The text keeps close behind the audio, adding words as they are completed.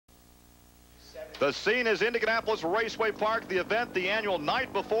The scene is Indianapolis Raceway Park, the event, the annual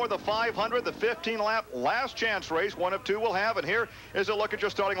night before the 500, the 15-lap last chance race. One of two will have, and here is a look at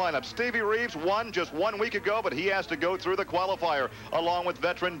your starting lineup. Stevie Reeves won just 1 week ago, but he has to go through the qualifier, along with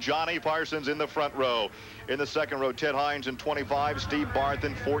veteran Johnny Parsons in the front row. In the second row, Ted Hines in 25, Steve Barth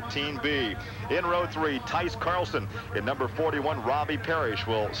in 14B. In row 3, Tice Carlson. In number 41, Robbie Parrish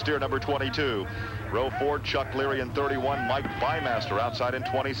will steer number 22. Row 4, Chuck Leary in 31, Mike Bymaster outside in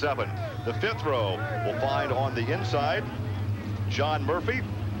 27. The fifth row will find on the inside John Murphy,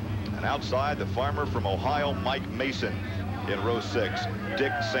 and outside the farmer from Ohio, Mike Mason. In row 6,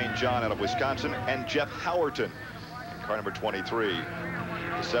 Dick St. John out of Wisconsin, and Jeff Howerton in car number 23.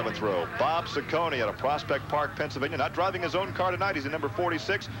 The seventh row, Bob Ciccone out of Prospect Park, Pennsylvania, not driving his own car tonight. He's in number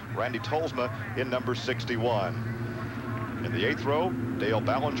 46. Randy Tolsma in number 61. In the eighth row, Dale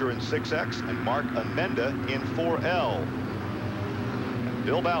Ballinger in 6X and Mark Amenda in 4L. And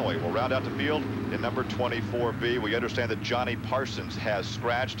Bill Bowie will round out the field in number 24B. We understand that Johnny Parsons has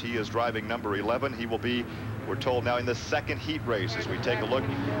scratched. He is driving number 11. He will be, we're told, now in the second heat race as we take a look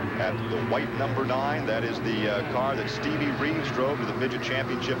at the white number 9. That is the car that Stevie Reeves drove to the Midget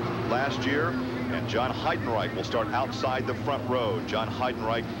Championship last year. And John Heidenreich will start outside the front row. John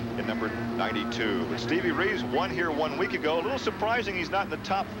Heidenreich in number 92. But Stevie Reeves won here 1 week ago. A little surprising he's not in the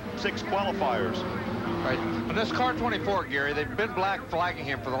top 6 qualifiers. Right. On this car 24, Gary, they've been black flagging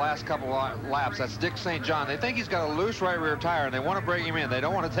him for the last couple of laps. That's Dick St. John. They think he's got a loose right rear tire, and they want to bring him in. They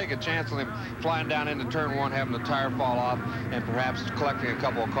don't want to take a chance on him flying down into turn 1, having the tire fall off, and perhaps collecting a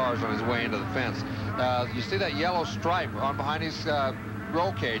couple of cars on his way into the fence. You see that yellow stripe on behind his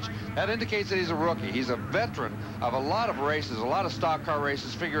roll cage. That indicates that he's a rookie. He's a veteran of a lot of races, a lot of stock car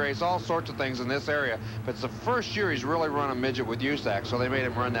races, figure eights, all sorts of things in this area. But it's the first year he's really run a midget with USAC, so they made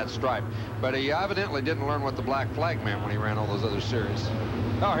him run that stripe. But he evidently didn't learn what the black flag meant when he ran all those other series.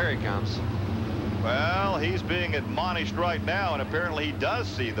 Oh, here he comes. Well, he's being admonished right now, and apparently he does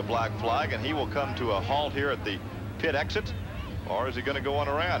see the black flag, and he will come to a halt here at the pit exit. Or is he going to go on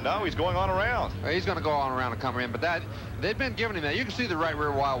around? No, he's going on around. He's going to go on around and come in, but that they've been giving him that. You can see the right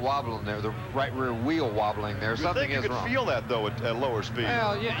rear wheel wobbling there, the right rear wheel wobbling there. Something is wrong. You could feel that, though, at lower speed.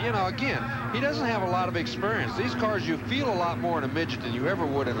 Well, yeah, you know, again, he doesn't have a lot of experience. These cars, you feel a lot more in a midget than you ever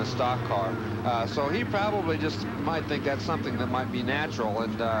would in a stock car. So he probably just might think that's something that might be natural,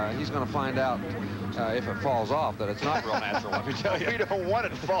 and he's going to find out if it falls off that it's not real natural, let me tell you. We don't want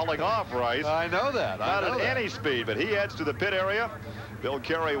it falling off, Rice. I know that. Not at any speed, but he heads to the pit area. Bill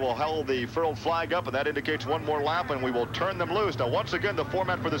Carey will hold the furled flag up, and that indicates one more lap, and we will turn them loose. Now, once again, the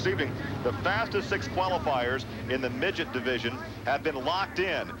format for this evening, the fastest 6 qualifiers in the midget division have been locked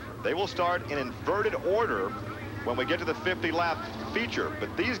in. They will start in inverted order when we get to the 50-lap feature,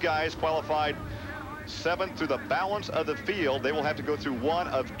 but these guys qualified 7th through the balance of the field. They will have to go through one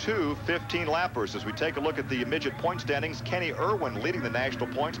of 2 15-lappers. As we take a look at the midget point standings, Kenny Irwin leading the national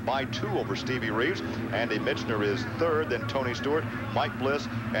points by 2 over Stevie Reeves. Andy Mitchner is 3rd, then Tony Stewart, Mike Bliss,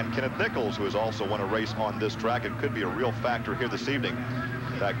 and Kenneth Nichols, who has also won a race on this track and could be a real factor here this evening.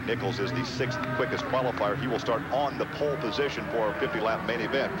 In fact, Nichols is the 6th quickest qualifier. He will start on the pole position for a 50-lap main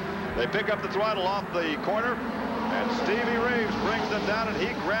event. They pick up the throttle off the corner, and Stevie Reeves brings them down, and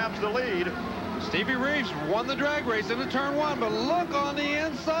he grabs the lead. Stevie Reeves won the drag race into turn 1, but look on the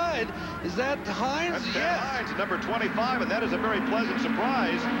inside. Is that Hines? That's yes. Hines, number 25, and that is a very pleasant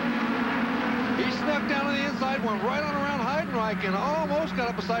surprise. He snuck down on the inside, went right on around Heidenreich, and almost got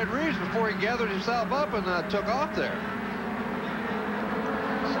up beside Reeves before he gathered himself up and took off there.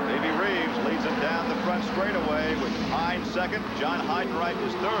 Stevie Reeves leads him down the front straightaway with Hines 2nd. John Heidenreich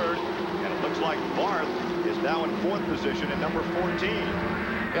is 3rd, and it looks like Barth is now in 4th position in number 14.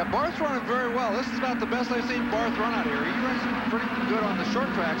 Yeah, Barth's running very well. This is about the best I've seen Barth run out here. He runs pretty good on the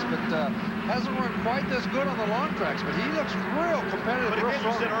short tracks, but hasn't run quite this good on the long tracks. But he looks real competitive. But again,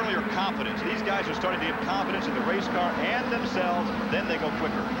 you said earlier, confidence. These guys are starting to get confidence in the race car and themselves. Then they go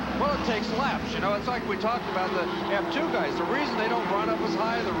quicker. Well, it takes laps. You know, it's like we talked about the F2 guys. The reason they don't run up as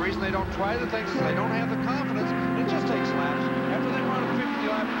high, the reason they don't try the things is they don't have the confidence. It just takes laps. After they run a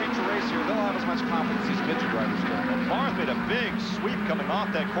 50-lap feature race here, they'll have as much confidence these midget drivers do. Barth made a big sweep coming off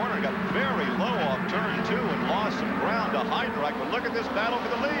that corner and got very low off turn 2 and lost some ground to Heidenreich. But look at this battle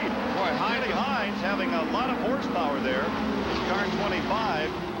for the lead. Boy, Hines having a lot of horsepower there. His car 25,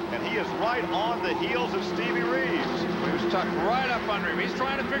 and he is right on the heels of Stevie Reeves. He was tucked right up under him. He's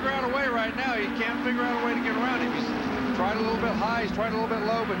trying to figure out a way right now. He can't figure out a way to get around him. He's tried a little bit high, he's tried a little bit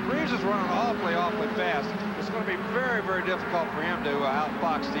low, but Reeves is running awfully fast. It's going to be very, very difficult for him to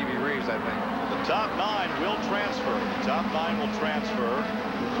outfox Stevie Reeves, I think. The top 9 will transfer. The top 9 will transfer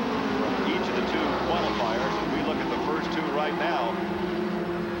from each of the 2 qualifiers. As we look at the first 2 right now,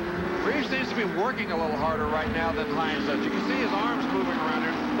 Reeves seems to be working a little harder right now than Hines does. You can see his arms moving around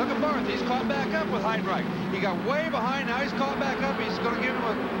here. Look at Barth. He's caught back up with Heinrich. He got way behind. Now he's caught back up. He's going to give him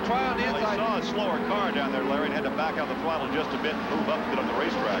a try on the inside. He saw a slower car down there, Larry, and had to back out the throttle just a bit and move up a bit on the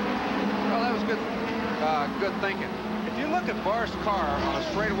racetrack. Well, that was good, good thinking. If you look at Barth's car on a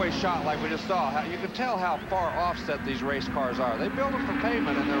straightaway shot like we just saw, you can tell how far offset these race cars are. They build them for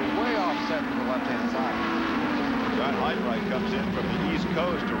pavement, and they're way offset to the left-hand side. John Heinrich comes in from the East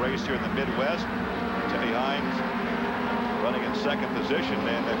Coast to race here in the Midwest. Teddy Hines running in second position,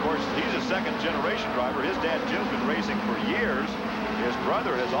 and of course he's a second-generation driver. His dad Jim's been racing for years. His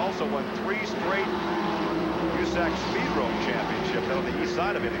brother has also won 3 straight USAC Speed Rome Championship on the east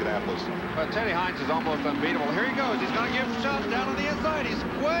side of Indianapolis. But Teddy Hines is almost unbeatable. Here he goes. He's going to give a shot down on the inside. He's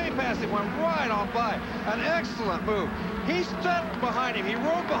way past him, went right on by. An excellent move. He stepped behind him. He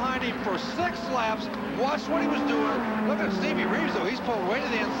rode behind him for 6 laps. Watched what he was doing. Look at Stevie Reeves, though. He's pulled way to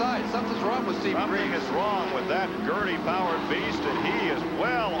the inside. Something's wrong with Stevie Reeves. Something is wrong with that Gertie-powered beast, and he is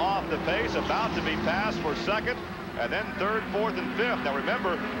well off the pace, about to be passed for second, and then third, fourth, and fifth. Now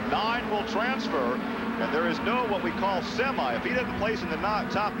remember, 9 will transfer, and there is no what we call semi. If he doesn't place in the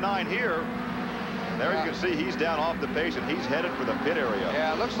top 9 here, there you can see he's down off the pace, and he's headed for the pit area.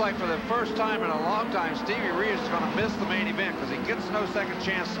 Yeah, it looks like for the first time in a long time, Stevie Reeves is going to miss the main event because he gets no second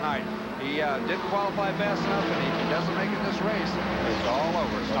chance tonight. He didn't qualify fast enough, and if he doesn't make it this race, it's all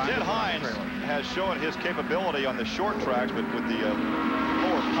over. It's time Ted Hines has shown his capability on the short tracks, but with the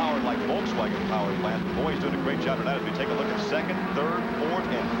lower powered, like Volkswagen powered plant, boy, he's doing a great job of that. As we take a look at second, third, fourth,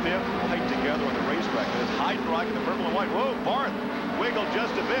 and fifth right together on the racetrack. There's Heinrich in the purple and white. Whoa, Barth wiggled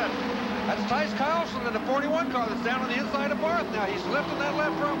just a bit. That's Tice Carlson in the 41 car that's down on the inside of Barth now. He's lifting that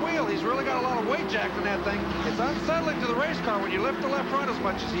left front wheel. He's really got a lot of weight jacked in that thing. It's unsettling to the race car when you lift the left front as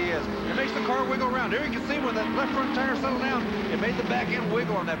much as he is. It makes the car wiggle around. Here you can see when that left front tire settled down, it made the back end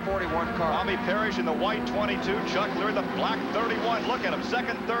wiggle on that 41 car. Tommy Parrish in the white 22, Chuck Lear the black 31. Look at him,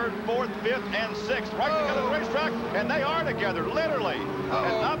 second, third, fourth, fifth, and sixth. Right together the racetrack, and they are together, literally.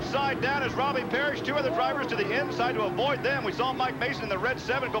 And upside down is Robbie Parrish. 2 other drivers to the inside to avoid them. We saw Mike Mason in the red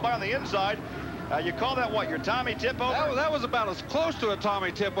 7 go by on the inside. You call that what, your Tommy tip over? That was about as close to a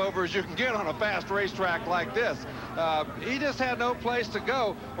Tommy tip over as you can get on a fast racetrack like this. He just had no place to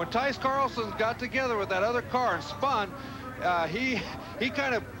go. When Tice Carlson got together with that other car and spun, he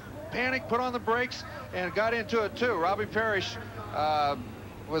kind of panicked, put on the brakes, and got into it too. Robbie Parrish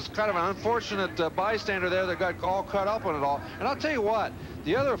was kind of an unfortunate bystander there that got all cut up on it all. And I'll tell you what,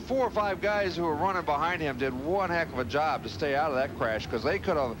 the other 4 or 5 guys who were running behind him did one heck of a job to stay out of that crash, because they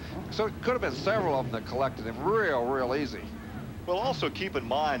could have been several of them that collected him real easy. Well, also keep in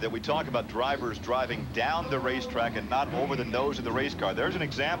mind that we talk about drivers driving down the racetrack and not over the nose of the race car. There's an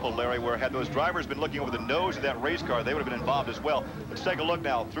example, Larry, where had those drivers been looking over the nose of that race car, they would have been involved as well. Let's take a look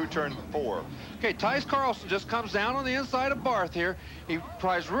now through turn 4. Okay, Tice Carlson just comes down on the inside of Barth here. He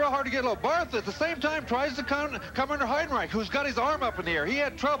tries real hard to get low. Barth, at the same time, tries to come under Heinrich, who's got his arm up in the air. He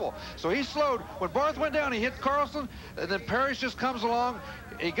had trouble, so he slowed. When Barth went down, he hit Carlson, and then Parrish just comes along.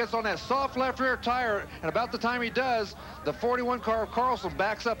 He gets on that soft left rear tire, and about the time he does, the 41 car of Carlson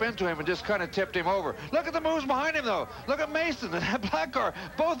backs up into him and just kind of tipped him over. Look at the moves behind him, though. Look at Mason and that black car.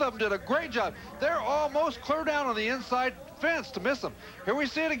 Both of them did a great job. They're almost clear down on the inside fence to miss him. Here we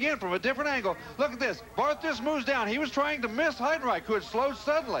see it again from a different angle. Look at this. Barth just moves down. He was trying to miss Heinrich, who had slowed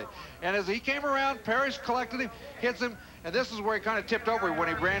suddenly. And as he came around, Parrish collected him, hits him, and this is where he kind of tipped over when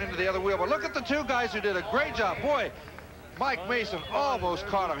he ran into the other wheel. But look at the 2 guys who did a great job. Boy, Mike Mason almost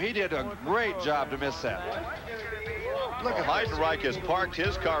caught him. He did a great job to miss that. Look at Heinrich has parked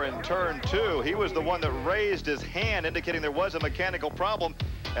his car in turn 2. He was the one that raised his hand, indicating there was a mechanical problem,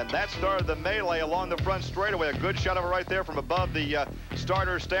 and that started the melee along the front straightaway. A good shot of it right there from above the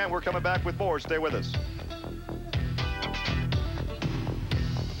starter stand. We're coming back with more. Stay with us.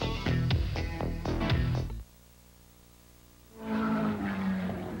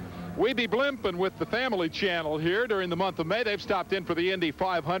 We be blimping with the Family Channel here during the month of May. They've stopped in for the Indy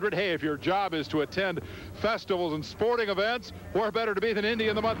 500. Hey, if your job is to attend festivals and sporting events, where better to be than Indy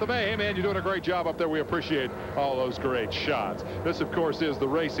in the month of May? Hey, man, you're doing a great job up there. We appreciate all those great shots. This, of course, is the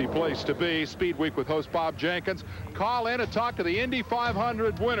racy place to be. Speed Week with host Bob Jenkins. Call in and talk to the Indy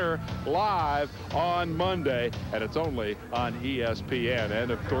 500 winner live on Monday, and it's only on ESPN.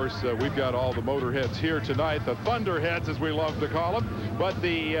 And, of course, we've got all the motorheads here tonight, the Thunderheads, as we love to call them. But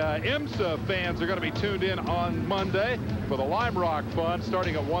the IMSA fans are going to be tuned in on Monday for the Lime Rock Fun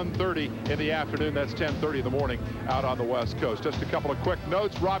starting at 1:30 in the afternoon. That's 10:30 in the morning out on the West Coast. Just a couple of quick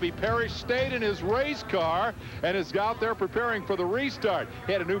notes. Robbie Parrish stayed in his race car and is out there preparing for the restart.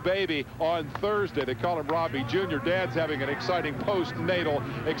 He had a new baby on Thursday. They call him Robbie Jr. Dad's having an exciting postnatal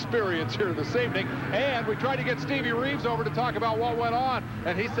experience here this evening. And we tried to get Stevie Reeves over to talk about what went on.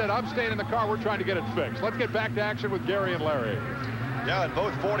 And he said, I'm staying in the car. We're trying to get it fixed. Let's get back to action with Gary and Larry. Yeah, and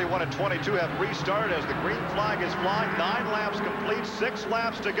both 41 and 22 have restarted as the green flag is flying. 9 laps complete, 6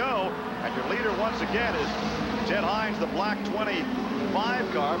 laps to go. And your leader once again is Ted Hines, the black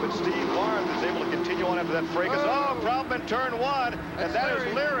 25 car, but Steve Barth is able to continue on after that fracas. Oh, problem in turn 1, and that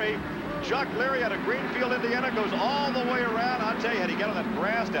is Leary. Chuck Leary out of Greenfield, Indiana, goes all the way around. I'll tell you, had he got on that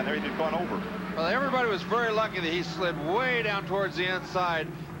grass down there, he'd have gone over. Well, everybody was very lucky that he slid way down towards the inside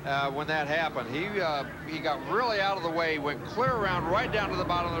when that happened. He got really out of the way, went clear around right down to the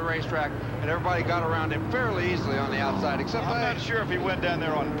bottom of the racetrack, and everybody got around him fairly easily on the outside, except I'm not sure if he went down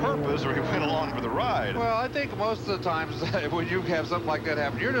there on purpose or he went along for the ride. Well, I think most of the times when you have something like that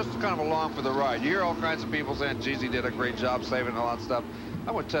happen, you're just kind of along for the ride. You hear all kinds of people saying, geez, he did a great job saving a lot of stuff.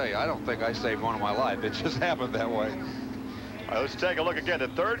 I would tell you, I don't think I saved one in my life. It just happened that way. All right, let's take a look again. The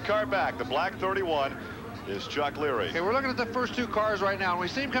third car back, the black 31, is Chuck Leary. Okay, we're looking at the first 2 cars right now, and we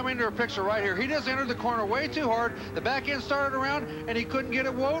see him come into a picture right here. He just entered the corner way too hard. The back end started around, and he couldn't get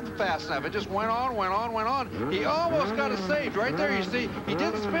it woven fast enough. It just went on, went on, went on. He almost got it saved. Right there, you see, he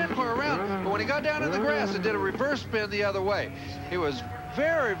did spin clear around, but when he got down in the grass, it did a reverse spin the other way. It was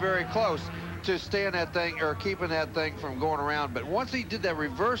very, very close to staying that thing or keeping that thing from going around, but once he did that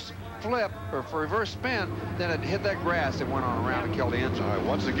reverse flip or reverse spin, then it hit that grass and went on around and killed the engine. All right,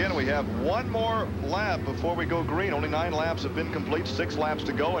 once again, we have one more lap before we go green. Only 9 laps have been complete, 6 laps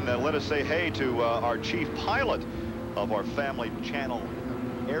to go, and let us say hey to our chief pilot of our family channel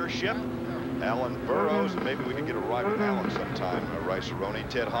airship, Alan Burrows. Maybe we can get a ride with Alan sometime. Rice-A-Roni,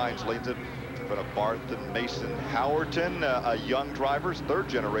 Ted Hines leads it. Barth and Mason Howerton, a young driver,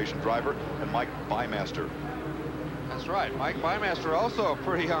 3rd-generation driver, and Mike Bymaster. That's right. Mike Bymaster, also a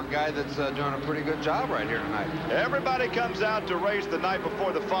pretty young guy that's doing a pretty good job right here tonight. Everybody comes out to race the night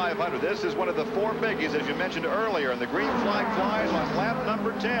before the 500. This is one of the 4 biggies, as you mentioned earlier, and the green flag flies on lap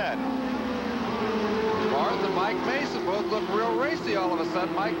number 10. Barth and Mike Mason both look real racy all of a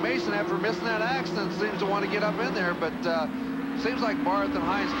sudden. Mike Mason, after missing that accident, seems to want to get up in there, but seems like Barth and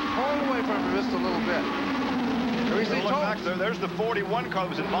Hines pulled away from him just a little bit. Look back there, there's the 41 car that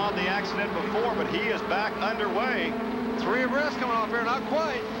was involved in the accident before, but he is back underway. 3 abreast coming off here, not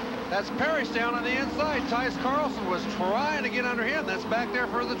quite. That's Parrish down on the inside. Tice Carlson was trying to get under him. That's back there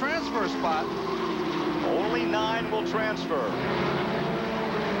for the transfer spot. Only 9 will transfer.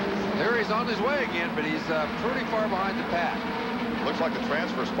 There he's on his way again, but he's pretty far behind the pack. Looks like the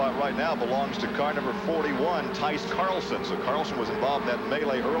transfer spot right now belongs to car number 41, Tice Carlson. So Carlson was involved in that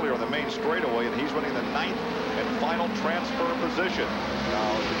melee earlier on the main straightaway, and he's running the 9th and final transfer position.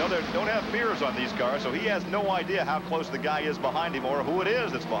 Now, you know, they don't have mirrors on these cars, so he has no idea how close the guy is behind him or who it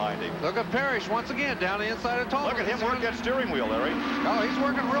is that's behind him. Look at Parrish once again down the inside of Tolman. Look at him work that steering wheel, Larry. Oh, he's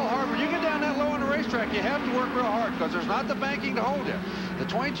working real hard. When you get down that low on the racetrack, you have to work real hard because there's not the banking to hold you. The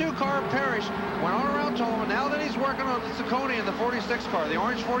 22 car Parrish went on around Tolman. Now that he's working on the Ciccone and the 46 car, the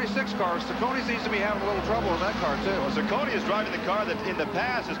orange 46 car, Ciccone seems to be having a little trouble with that car too. Well, Ciccone is driving the car that in the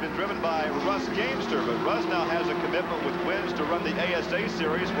past has been driven by Russ Gamester, but Russ now has a commitment with Wins to run the ASA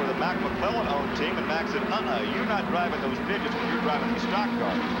series for the Mac McClellan-owned team, and Mac said, you're not driving those midgets when you're driving these stock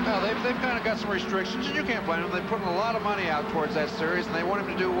cars. Well, they've kind of got some restrictions, and you can't blame them. They're putting a lot of money out towards that series, and they want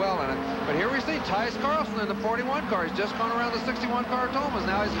him to do well in it. But here we see Tice Carlson in the 41 car. He's just gone around the 61 car Thomas.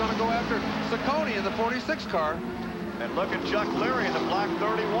 Now he's going to go after Ciccone in the 46 car. And look at Chuck Leary in the black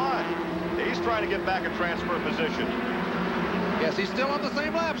 31. He's trying to get back in transfer position. Yes, he's still on the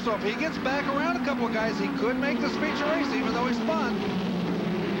same lap, so if he gets back around a couple of guys, he could make this feature race, even though he spun.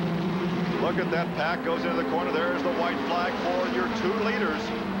 Look at that pack, goes into the corner. There's the white flag for your 2 leaders.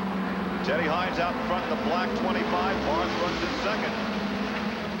 Teddy Hines out in front in the black 25. Barth runs in second.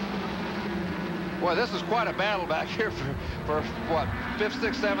 Boy, this is quite a battle back here for what, 5th,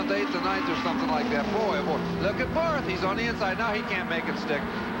 6th, 7th, 8th, and 9th or something like that. Boy, oh boy. Look at Barth. He's on the inside. Now he can't make it stick.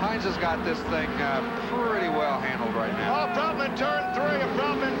 Hines has got this thing pretty well handled right now. Oh, problem in turn 3. A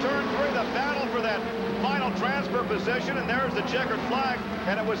problem in turn 3. The battle for that final transfer position, and there's the checkered flag,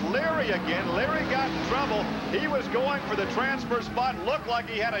 and it was Leary again. Leary got in trouble. He was going for the transfer spot. Looked like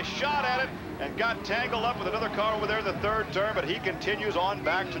he had a shot at it and got tangled up with another car over there in the 3rd turn, but he continues on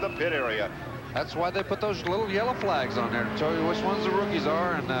back to the pit area. That's why they put those little yellow flags on there to tell you which ones the rookies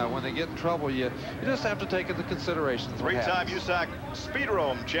are, and when they get in trouble, you just have to take into consideration. Three-time USAC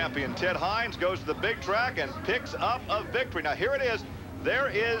Speedrome champion Ted Hines goes to the big track and picks up a victory. Now here it is. There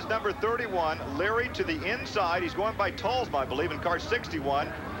is number 31, Leary, to the inside. He's going by Tolsma, I believe, in car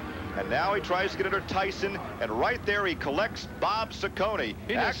 61. And now he tries to get under Tyson, and right there he collects Bob Ciccone.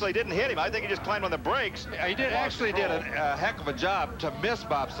 He actually didn't hit him. I think he just climbed on the brakes. He did a heck of a job to miss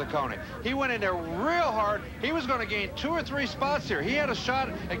Bob Ciccone. He went in there real hard. He was going to gain 2 or 3 spots here. He had a shot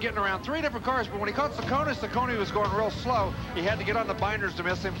at getting around 3 different cars, but when he caught Ciccone, Ciccone was going real slow. He had to get on the binders to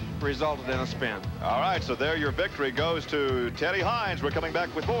miss him, resulted in a spin. All right, so there your victory goes to Teddy Hines. We're coming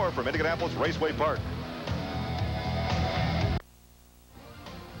back with more from Indianapolis Raceway Park.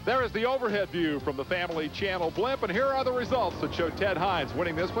 There is the overhead view from the Family Channel blimp, and here are the results that show Ted Hines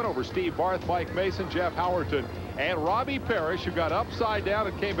winning this one over Steve Barth, Mike Mason, Jeff Howerton, and Robbie Parrish, who got upside down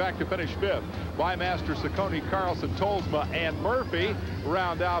and came back to finish 5th. Bymaster, Ciccone, Carlson, Tolsma, and Murphy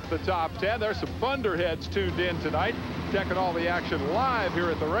round out the top 10. There's some thunderheads tuned in tonight, checking all the action live here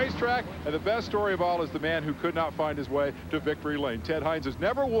at the racetrack. And the best story of all is the man who could not find his way to victory lane. Ted Hines has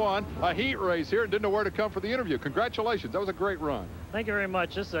never won a heat race here and didn't know where to come for the interview. Congratulations. That was a great run. Thank you very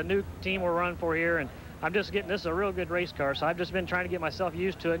much. This is a new team we're running for here, and I'm just getting, this is a real good race car, so I've just been trying to get myself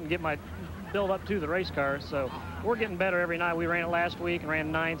used to it and get my build up to the race car. So we're getting better every night. We ran it last week and ran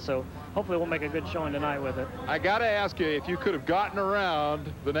 9th, so hopefully we'll make a good showing tonight with it. I got to ask you if you could have gotten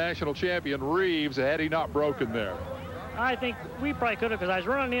around the national champion Reeves had he not broken there. I think we probably could have, because I was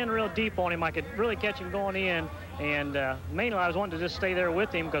running in real deep on him. I could really catch him going in, and mainly I was wanting to just stay there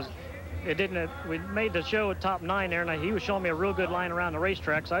with him because it didn't. We made the show at top 9 there, and he was showing me a real good line around the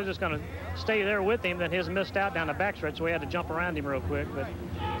racetrack, so I was just going to stay there with him. Then his missed out down the backstretch, so we had to jump around him real quick. But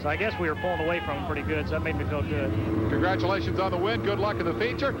so I guess we were pulling away from him pretty good, so that made me feel good. Congratulations on the win. Good luck in the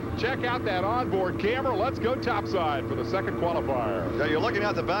feature. Check out that onboard camera. Let's go topside for the second qualifier. Now you're looking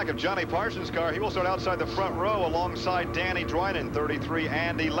at the back of Johnny Parsons' car. He will start outside the front row alongside Danny Drynan, 33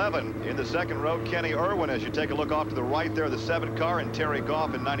 and 11. In the second row, Kenny Irwin, as you take a look off to the right there, the 7 car, and Terry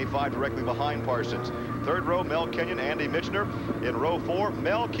Goff in 95 directly behind Parsons. Third row, Mel Kenyon, Andy Michener. In row 4,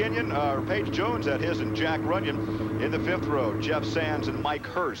 Mel Kenyon, Paige Jones at his, and Jack Runyon. In the 5th row, Jeff Sands and Mike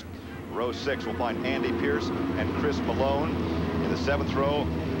Hurst. Row 6 will find Andy Pierce and Chris Malone. In the 7th row,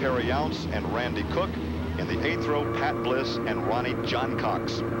 Perry Younce and Randy Cook. In the 8th row, Pat Bliss and Ronnie John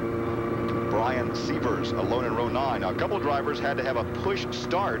Cox. Brian Sievers alone in row 9. Now, a couple drivers had to have a push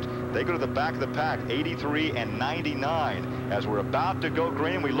start. They go to the back of the pack, 83 and 99. As we're about to go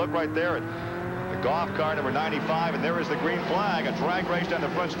green, we look right there at the Goff car, number 95, and there is the green flag. A drag race down the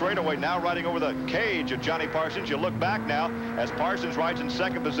front straightaway, now riding over the cage of Johnny Parsons. You look back now as Parsons rides in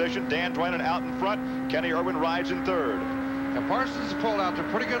 2nd position. Dan Drynan out in front. Kenny Irwin rides in 3rd. Now Parsons pulled out a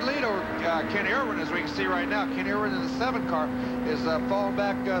pretty good lead over Kenny Irwin, as we can see right now. Kenny Irwin in the 7 car is falling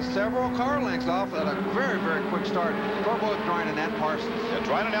back several car lengths off at a very, very quick start for both Drynan and Parsons. Yeah,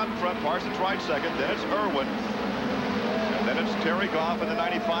 Drynan out in front. Parsons rides 2nd. Then it's Irwin. And then it's Terry Goff in the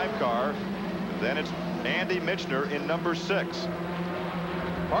 95 car. Then it's Andy Michener in number 6.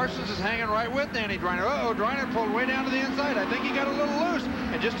 Parsons is hanging right with Danny Drynan. Uh-oh, Drynan pulled way down to the inside. I think he got a little loose.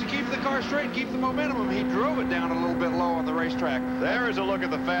 And just to keep the car straight and keep the momentum, he drove it down a little bit low on the racetrack. There is a look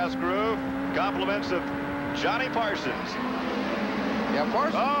at the fast groove. Compliments of Johnny Parsons. Yeah,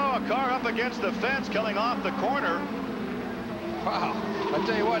 Parsons. Oh, a car up against the fence coming off the corner. Wow. I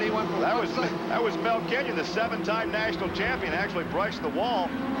tell you what, he went from that was Mel Kenyon, the 7-time national champion, actually brushed the wall,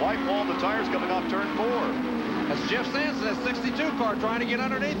 white-walled the tires coming off turn 4. That's Jeff Sands in that 62 car trying to get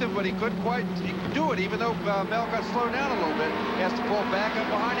underneath him, but he couldn't quite do it, even though Mel got slowed down a little bit. He has to pull back up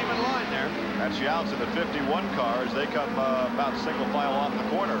behind him in line there. That's Youts in the 51 car as they come about single file off the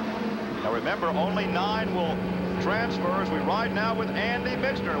corner. Now remember, only 9 will transfer as we ride now with Andy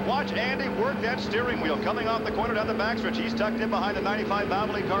Michener. Watch Andy work that steering wheel coming off the corner down the backstretch. He's tucked in behind the 95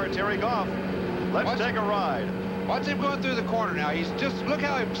 Valvoline car at Terry Goff. Let's take a ride. Watch him going through the corner now. He's just, look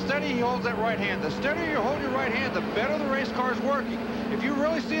how steady he holds that right hand. The steadier you hold your right hand, the better the race car is working. If you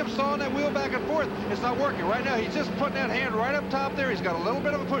really see him sawing that wheel back and forth, it's not working. Right now, he's just putting that hand right up top there. He's got a little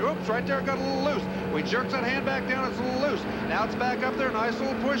bit of a push. Oops, right there, it got a little loose. When he jerks that hand back down, it's a little loose. Now it's back up there, nice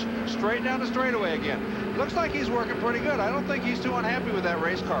little push, straight down the straightaway again. Looks like he's working pretty good. I don't think he's too unhappy with that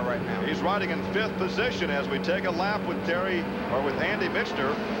race car right now. He's riding in 5th position as we take a lap with Andy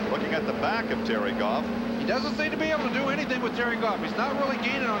Michener, looking at the back of Terry Goff. He doesn't seem to be able to do anything with Terry Goff. He's not really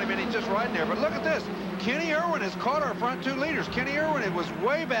gaining on him, and he's just riding there. But look at this. Kenny Irwin has caught our front 2 leaders. Kenny Irwin, it was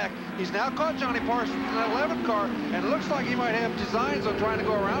way back. He's now caught Johnny Parsons in that 11 car, and it looks like he might have designs on trying to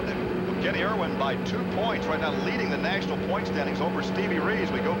go around him. Kenny Irwin by 2 points right now, leading the national point standings over Stevie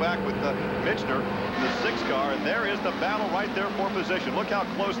Reeves. We go back with Michener, the 6 car, and there is the battle right there for position. Look how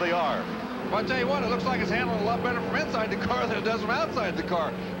close they are. Well, I'll tell you what, it looks like it's handling a lot better from inside the car than it does from outside the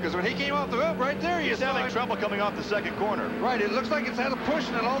car. Because when he came off the hoop right there, he's having trouble coming off the second corner. Right, it looks like it's had a push,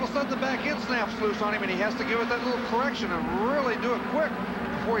 and then all of a sudden the back end snaps loose on him, and he has to give it that little correction and really do it quick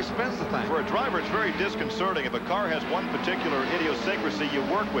before he spins the thing. For a driver, it's very disconcerting. If a car has one particular idiosyncrasy you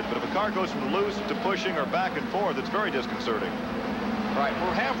work with, but if a car goes from loose to pushing or back and forth, it's very disconcerting. Right,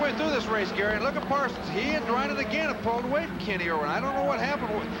 we're halfway through this race, Gary, and look at Parsons. He and Dryden again have pulled away from Kenny Irwin. I don't know what happened,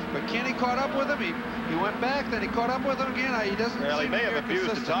 but Kenny caught up with him. He went back, then he caught up with him again. He doesn't. Well, he may have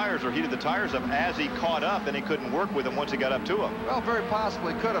abused the tires or heated the tires up as he caught up, and he couldn't work with him once he got up to him. Well, very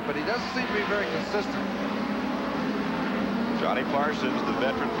possibly could have, but he doesn't seem to be very consistent. Johnny Parsons, the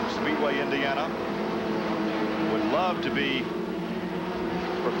veteran from Speedway, Indiana, would love to be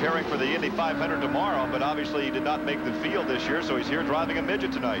preparing for the Indy 500 tomorrow, but obviously he did not make the field this year, so he's here driving a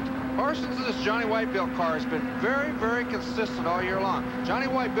midget tonight. Parsons in this Johnny White built car has been very, very consistent all year long. Johnny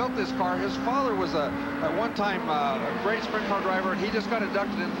White built this car. His father was at one time a great sprint car driver, and he just got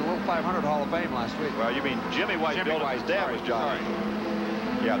inducted into the Little 500 Hall of Fame last week. Well, you mean Jimmy White built it. His dad was Johnny. Sorry.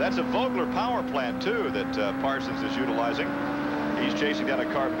 Yeah, that's a Vogler power plant, too, that Parsons is utilizing. He's chasing down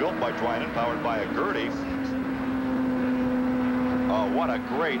a car built by Dryden, powered by a Gertie. Oh, what a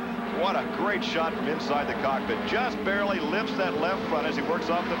great shot from inside the cockpit. Just barely lifts that left front as he works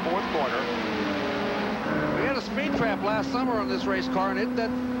off the 4th corner. We had a speed trap last summer on this race car, and that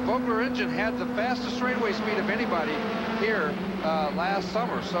Vogler engine had the fastest straightaway speed of anybody here last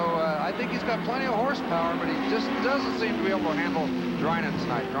summer. So I think he's got plenty of horsepower, but he just doesn't seem to be able to handle Dryden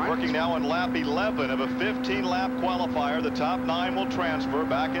tonight. Working now on lap 11 of a 15-lap qualifier. The top 9 will transfer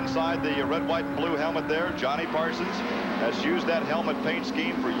back inside the red, white, and blue helmet there. Johnny Parsons has used that helmet paint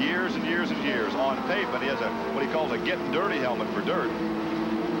scheme for years and years and years. On pavement, he has what he calls a getting dirty helmet for dirt.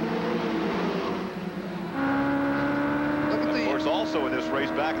 Of course, also in this race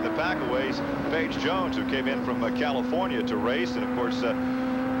back in the packaways, Paige Jones, who came in from California to race, and of course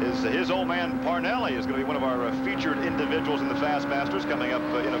his old man Parnelli is going to be one of our featured individuals in the Fast Masters coming up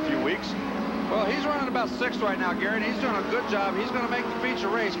in a few weeks. Well, he's running about 6th right now, Gary, and he's doing a good job. He's going to make the feature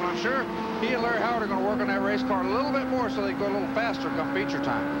race, but I'm sure he and Larry Howard are going to work on that race car a little bit more so they go a little faster come feature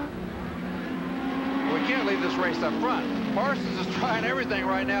time. We can't leave this race up front. Parsons is trying everything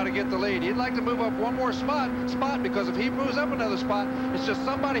right now to get the lead. He'd like to move up one more spot because if he moves up another spot, it's just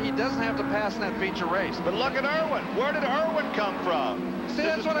somebody he doesn't have to pass in that feature race. But look at Irwin. Where did Irwin come from? See,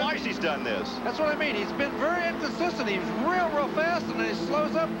 that's what twice he's done this. That's what I mean. He's been very inconsistent. He's real fast, and then he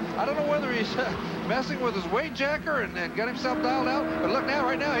slows up. I don't know whether he's messing with his weight jacker and got himself dialed out. But look now,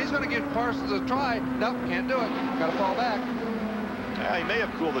 right now, he's going to give Parsons a try. Nope, can't do it. Got to fall back. Yeah, he may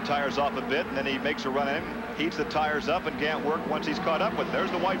have cooled the tires off a bit, and then he makes a run at him, heats the tires up, and can't work once he's caught up with it.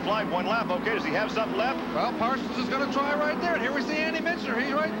 There's the white flag, 1 lap. Okay, does he have something left? Well, Parsons is going to try right there, and here we see Andy Michener.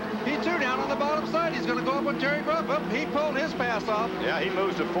 He's right. He too down on the bottom side. He's going to go up with Terry Grubb. Oh, he pulled his pass off. Yeah, he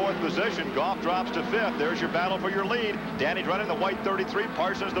moves to 4th position. Goff drops to 5th. There's your battle for your lead. Danny running the white 33,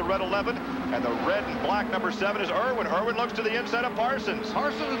 Parsons the red 11, and the red and black number 7 is Irwin. Irwin looks to the inside of Parsons.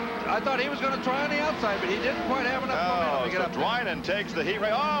 Parsons, I thought he was going to try on the outside, but he didn't quite have enough momentum to get up. Dryden takes the heat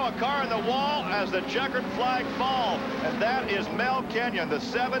race. Oh, a car in the wall as the checkered flag falls. And that is Mel Kenyon, the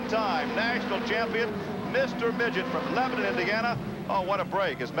 7-time national champion, Mr. Midget from Lebanon, Indiana. Oh, what a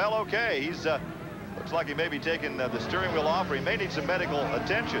break. Is Mel okay? He's looks like he may be taking the steering wheel off, or he may need some medical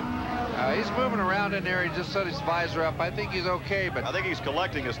attention. He's moving around in there. He just set his visor up. I think he's okay, but I think he's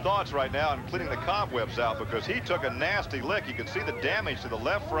collecting his thoughts right now and cleaning the cobwebs out, because he took a nasty lick. You can see the damage to the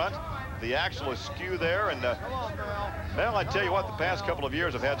left front, the axle is askew there, and Mel, I tell you what, the past couple of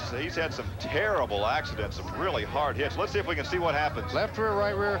years he's had some terrible accidents, some really hard hits. Let's see if we can see what happens. Left rear,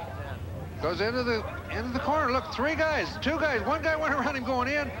 right rear. Goes into the corner. Look, 3 guys, 2 guys. 1 guy went around him going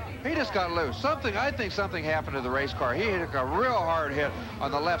in. He just got loose. I think something happened to the race car. He hit a real hard hit on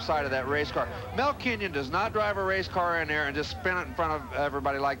the left side of that race car. Mel Kenyon does not drive a race car in there and just spin it in front of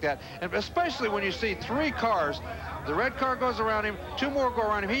everybody like that. And especially when you see 3 cars, the red car goes around him, 2 more go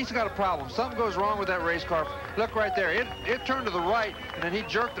around him. He's got a problem. Something goes wrong with that race car. Look right there. It turned to the right, and then he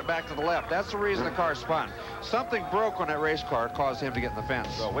jerked it back to the left. That's the reason the car spun. Something broke on that race car. It caused him to get in the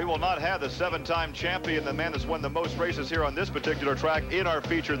fence. So we will not have the 7-time champion, the man that's won the most races here on this particular track, in our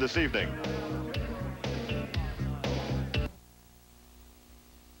feature this evening.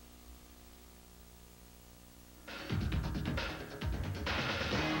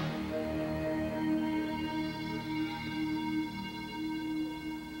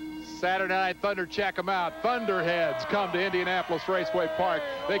 Saturday Night Thunder, check them out. Thunderheads come to Indianapolis Raceway Park.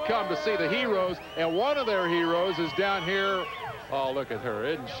 They come to see the heroes, and one of their heroes is down here. Oh, look at her.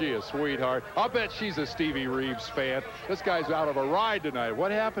 Isn't she a sweetheart? I'll bet she's a Stevie Reeves fan. This guy's out of a ride tonight.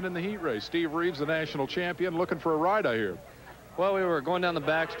 What happened in the heat race? Steve Reeves, the national champion, looking for a ride, I hear. Well, we were going down the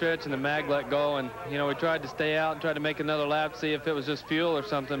backstretch and the mag let go, and, you know, we tried to stay out and tried to make another lap, see if it was just fuel or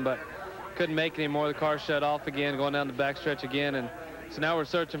something, but couldn't make it anymore. The car shut off again, going down the backstretch again, and so now we're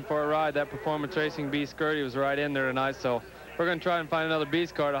searching for a ride. That Performance Racing Beast Scurdy was right in there tonight, so we're going to try and find another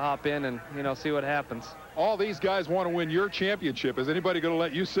Beast car to hop in and, you know, see what happens. All these guys want to win your championship. Is anybody going to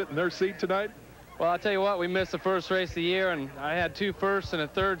let you sit in their seat tonight? Well, I'll tell you what, we missed the first race of the year, and I had 2 firsts and a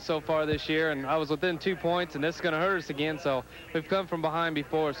third so far this year, and I was within 2 points, and this is going to hurt us again, so we've come from behind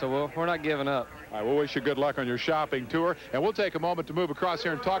before, so we're not giving up. All right, we'll wish you good luck on your shopping tour, and we'll take a moment to move across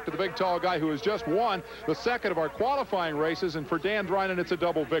here and talk to the big, tall guy who has just won the second of our qualifying races, and for Dan Drynan, it's a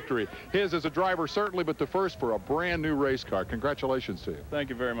double victory. His as a driver, certainly, but the first for a brand-new race car. Congratulations to you. Thank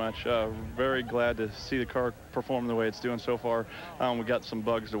you very much. Very glad to see the car perform the way it's doing so far. We got some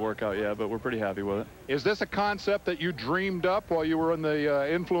bugs to work out yet, but we're pretty happy with it. Is this a concept that you dreamed up while you were in the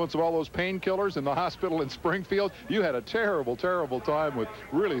influence of all those painkillers in the hospital in Springfield? You had a terrible, terrible time with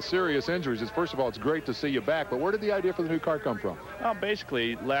really serious injuries. First of all, it's great to see you back, but where did the idea for the new car come from?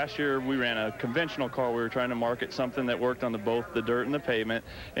 Basically, last year we ran a conventional car. We were trying to market something that worked on both the dirt and the pavement,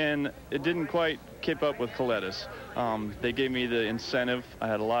 and it didn't quite keep up with Colettas. They gave me the incentive. I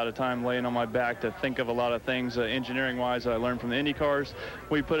had a lot of time laying on my back to think of a lot of things engineering-wise that I learned from the Indy cars.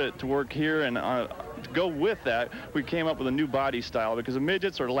 We put it to work here, and to go with that, we came up with a new body style because the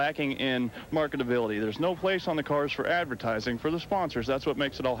midgets are lacking in marketability. There's no place on the cars for advertising for the sponsors. That's what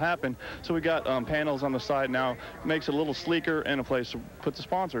makes it all happen. So we got panels on the side now, makes it a little sleeker and a place to put the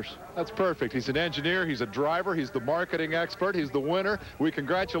sponsors. That's perfect. He's an engineer, he's a driver, he's the marketing expert, he's the winner. We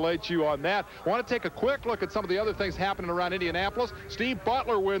congratulate you on that. I want to take a quick look at some of the other things happening around Indianapolis. Steve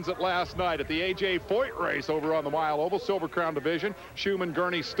Butler wins it last night at the A.J. Foyt race over on the Mile Oval, Silver Crown Division. Schumann,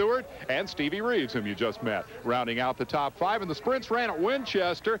 Gurney, Stewart, and Stevie Reeves, whom you just met, rounding out the top 5. And the sprints ran at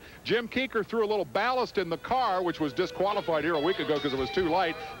Winchester. Jim Keeker threw a little ballast in the car, which was disqualified here a week ago because it was too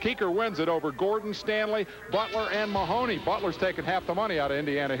light. Keeker wins it over Gordon, Stanley, Butler, and Mahoney. Butler's taking half the money out of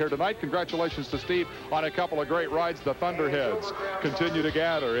Indiana here tonight. Congratulations to Steve on a couple of great rides. The Thunderheads continue to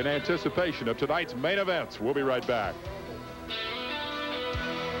gather in anticipation of tonight's main events. We'll be right back.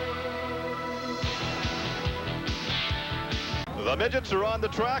 The midgets are on the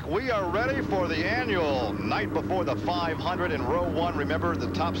track. We are ready for the annual night before the 500 in row 1. Remember,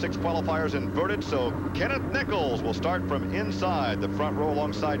 the top 6 qualifiers inverted, so Kenneth Nichols will start from inside the front row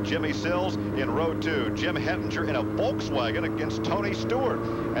alongside Jimmy Sills. In row 2, Jim Hettinger in a Volkswagen against Tony Stewart.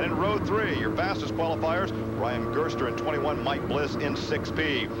 And in row 3, your fastest qualifiers, Ryan Gerster in 21, Mike Bliss in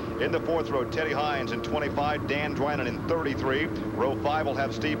 6P. In the 4th row, Teddy Hines in 25, Dan Drynan in 33. Row 5 will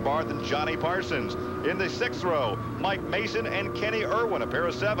have Steve Barth and Johnny Parsons. In the 6th row, Mike Mason and Kenny Irwin, a pair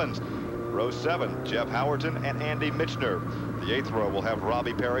of 7s. Row 7, Jeff Howerton and Andy Michner. The 8th row will have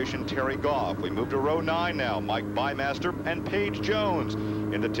Robbie Parrish and Terry Goff. We move to row 9 now, Mike Bymaster and Paige Jones.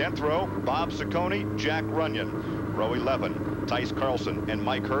 In the 10th row, Bob Ciccone, Jack Runyon. Row 11, Tice Carlson and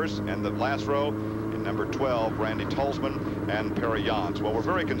Mike Hurst. And the last row, in number 12, Randy Tolzman and Perry Jans. Well, we're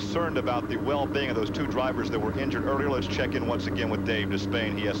very concerned about the well-being of those 2 drivers that were injured earlier. Let's check in once again with Dave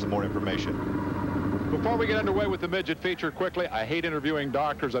Despain. He has some more information. Before we get underway with the midget feature quickly, I hate interviewing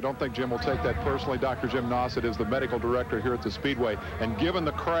doctors. I don't think Jim will take that personally. Dr. Jim Nossett is the medical director here at the Speedway. And given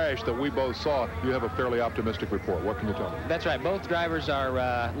the crash that we both saw, you have a fairly optimistic report. What can you tell me? That's right. Both drivers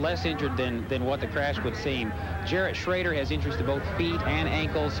are less injured than what the crash would seem. Jarrett Schrader has injuries to both feet and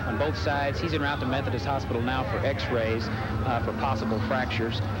ankles on both sides. He's en route to Methodist Hospital now for x-rays for possible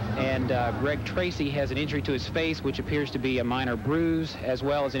fractures. And Greg Tracy has an injury to his face, which appears to be a minor bruise, as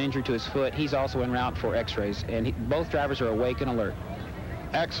well as an injury to his foot. He's also en route for x-rays, and both drivers are awake and alert.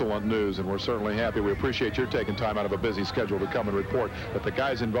 Excellent news, and we're certainly happy. We appreciate your taking time out of a busy schedule to come and report that the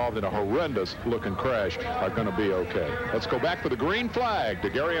guys involved in a horrendous-looking crash are going to be okay. Let's go back for the green flag to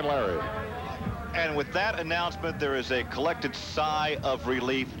Gary and Larry. And with that announcement, there is a collected sigh of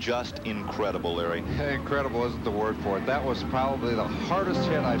relief. Just incredible, Larry. Incredible isn't the word for it. That was probably the hardest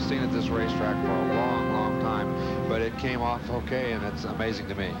hit I've seen at this racetrack for a long, long time. But it came off okay, and it's amazing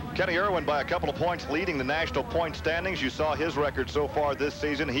to me. Kenny Irwin, by a couple of points, leading the national point standings. You saw his record so far this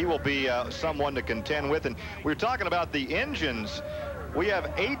season. He will be someone to contend with. And we're talking about the engines. We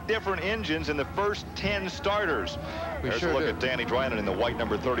have 8 different engines in the first 10 starters. There's a look at Danny Drynan in the white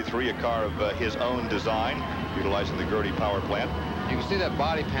number 33, a car of his own design, utilizing the Gertie power plant. You can see that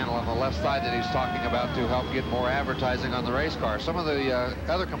body panel on the left side that he's talking about to help get more advertising on the race car. Some of the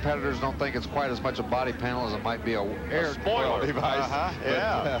other competitors don't think it's quite as much a body panel as it might be a air spoiler device.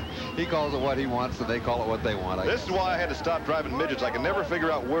 Yeah. He calls it what he wants, and they call it what they want. This is why I had to stop driving midgets. I can never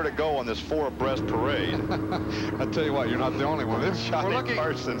figure out where to go on this 4 abreast parade. I tell you what, you're not the only one. Johnny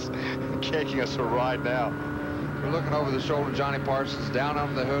Parsons taking us a ride now. We're looking over the shoulder of Johnny Parsons, down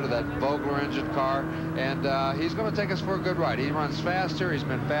under the hood of that Vogler engine car, and he's going to take us for a good ride. He runs fast here. He's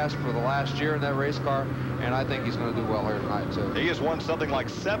been fast for the last year in that race car, and I think he's going to do well here tonight, too. He has won something like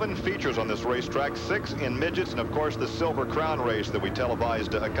 7 features on this racetrack, 6 in midgets, and, of course, the Silver Crown race that we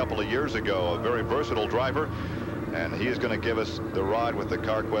televised a couple of years ago. A very versatile driver, and he is going to give us the ride with the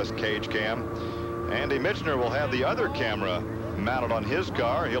CarQuest cage cam. Andy Michener will have the other camera mounted on his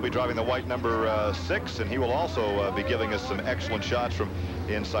car. He'll be driving the white number 6, and he will also be giving us some excellent shots from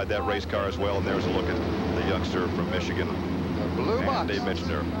inside that race car as well. And there's a look at the youngster from Michigan, blue box. Andy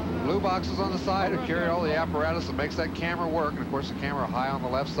Michener. Blue boxes on the side to carry all the apparatus that makes that camera work. And of course, the camera high on the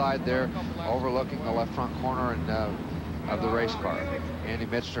left side there, overlooking the left front corner and of the race car. Andy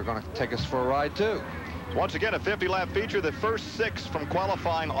Michener going to take us for a ride too. Once again, a 50-lap feature. The first 6 from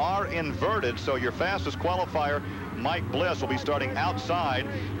qualifying are inverted, so your fastest qualifier, Mike Bliss, will be starting outside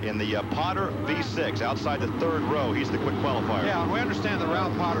in the Potter V6, outside the 3rd row. He's the quick qualifier. Yeah, and we understand that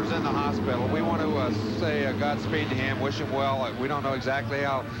Ralph Potter's in the hospital. We want to say Godspeed to him, wish him well. We don't know exactly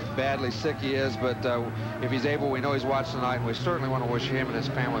how badly sick he is, but if he's able, we know he's watching tonight, and we certainly want to wish him and his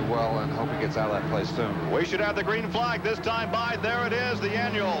family well and hope he gets out of that place soon. We should have the green flag this time by. There it is, the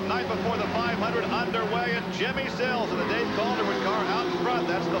annual night before the 500 underway, and Jimmy Sills in the Dave Calderwood car out in front.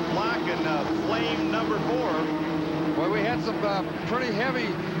 That's the black and flame number 4. Well, we had some pretty heavy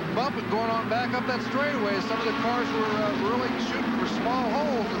bumping going on back up that straightaway. Some of the cars were really shooting for small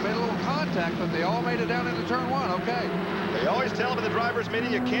holes and made a little contact, but they all made it down into turn 1. Okay. They always tell them in the driver's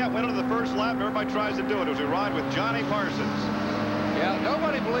meeting you can't win on the first lap, and everybody tries to do it as we ride with Johnny Parsons. Yeah,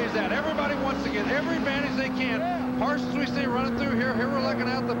 nobody believes that. Everybody wants to get every advantage they can. Parsons we see running through here. Here we're looking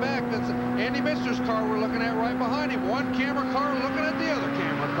out the back. That's Andy Michener's car we're looking at right behind him. One camera car looking at the other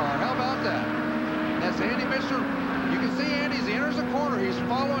camera car. How about that? That's Andy Michener. You can see Andy as he enters the corner. He's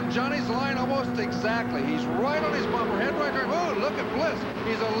following Johnny's line almost exactly. He's right on his bumper, head right there. Oh, look at Bliss.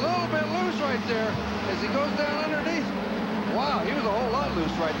 He's a little bit loose right there as he goes down underneath. Wow, he was a whole lot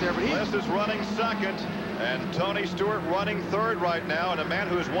loose right there. But Bliss is running 2nd, and Tony Stewart running 3rd right now. And a man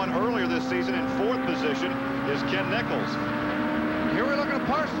who has won earlier this season in 4th position is Ken Nichols. Here we're looking at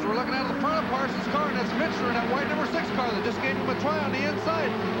Parsons. We're looking out of the front of Parsons' car, and that's Michener in that white number 6 car that just gave him a try on the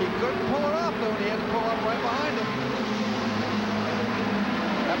inside. He couldn't pull it off, though, and he had to pull up right behind him.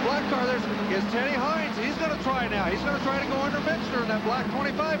 That black car there is Teddy Hines. He's going to try now. He's going to try to go under Michener in that black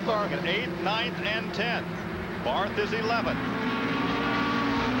 25 car. At 8th, 9th, and 10th. Barth is 11th.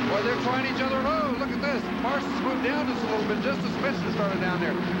 Boy, they're trying each other. Oh, look at this. Parsons moved down just a little bit, just as Michener started down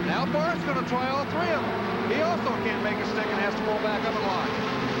there. Now Barth's going to try all 3 of them. He also can't make a stick and has to pull back up in line.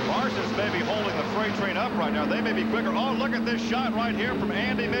 Parsons may be holding the freight train up right now. They may be quicker. Oh, look at this shot right here from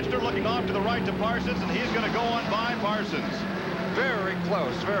Andy Michener looking off to the right to Parsons, and he's going to go on by Parsons. Very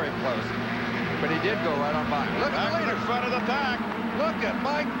close, very close. But he did go right on by him. Look at the leader. In front of the pack. Look at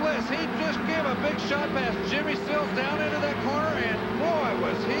Mike Bliss. He just gave a big shot past Jimmy Sills down into that corner, and boy,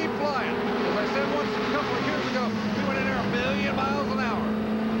 was he flying. As I said once a couple of years ago, he went in there 1,000,000 miles an hour.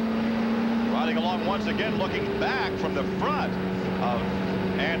 Riding along once again, looking back from the front of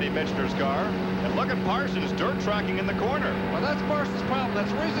Andy Michener's car. And look at Parsons dirt tracking in the corner. Well, that's Parsons' problem.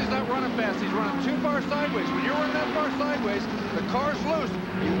 That's the reason he's not running fast. He's running too far sideways. When you're running that far sideways, the car's loose.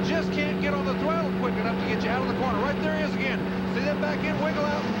 You just can't get on the throttle quick enough to get you out of the corner. Right there he is again. See that back end wiggle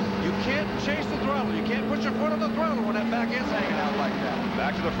out? You can't chase the throttle. You can't put your foot on the throttle when that back end's hanging out like that.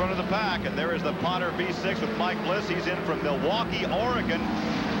 Back to the front of the pack, and there is the Potter V6 with Mike Bliss. He's in from Milwaukee, Oregon.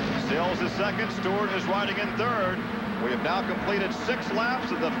 Sills is 2nd. Stewart is riding in 3rd. We have now completed 6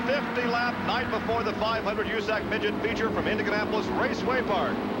 laps of the 50-lap night before the 500 USAC midget feature from Indianapolis Raceway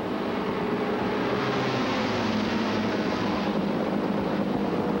Park.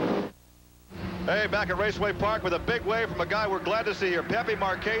 Hey, back at Raceway Park with a big wave from a guy we're glad to see here, Pepe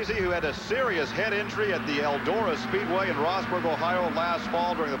Marchese, who had a serious head injury at the Eldora Speedway in Rossburg, Ohio last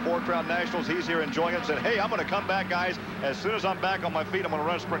fall during the 4-Crown Nationals. He's here enjoying it and said, hey, I'm going to come back, guys. As soon as I'm back on my feet, I'm going to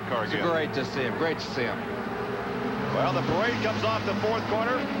run a sprint car again. It's great to see him. Great to see him. Well, the parade comes off the 4th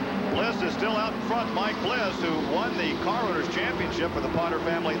corner. Bliss is still out in front. Mike Bliss, who won the Car Owners Championship for the Potter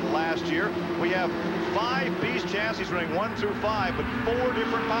family last year. We have 5 Beast chassis running 1 through 5, but 4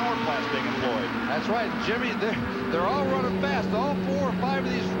 different power plants being employed. That's right, Jimmy. They're all running fast. All 4 or 5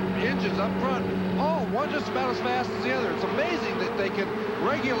 of these engines up front, one just about as fast as the other. It's amazing that they can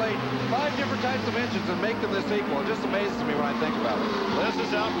regulate 5 different types of engines and make them this equal. It just amazes me when I think about it. Bliss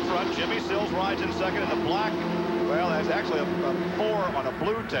is out in front. Jimmy Sills rides in second in the black. Well, that's actually a 4 on a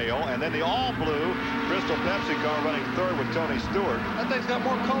blue tail, and then the all-blue Crystal Pepsi car running third with Tony Stewart. That thing's got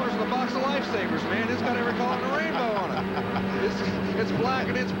more colors than a box of Lifesavers, man. It's got every color in the rainbow on it. It's black,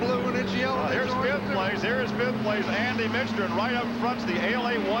 and it's blue, and it's yellow. Here's 5th place. Here is 5th place. Andy Mitchner, and right up front's the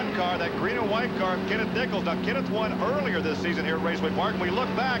ALA 1 car, that green and white car of Kenneth Nichols. Now, Kenneth won earlier this season here at Raceway Park. We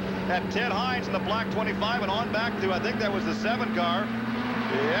look back at Ted Hines in the black 25 and on back to, I think that was the 7 car.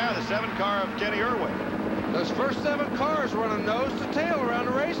 Yeah, the 7 car of Kenny Irwin. Those first 7 cars running nose to tail around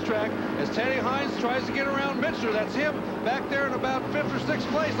the racetrack as Teddy Hines tries to get around Mitchner. That's him back there in about 5th or 6th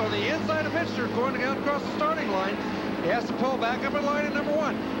place on the inside of Mitchner, going down across the starting line. He has to pull back up in line at number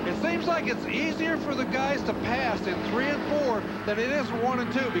 1. It seems like it's easier for the guys to pass in 3 and 4 than it is 1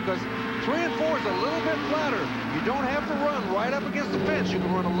 and 2, because 3 and 4 is a little bit flatter. You don't have to run right up against the fence. You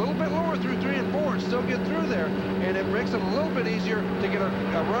can run a little bit lower through 3 and 4 and still get through there, and it makes it a little bit easier to get a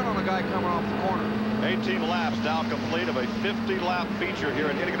run on a guy coming off the corner. 18 laps now complete of a 50-lap feature here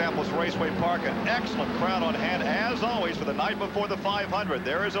at Indianapolis Raceway Park. An excellent crowd on hand, as always, for the night before the 500.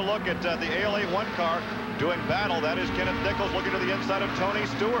 There is a look at the ALA 1 car doing battle. That is Kenneth Nichols looking to the inside of Tony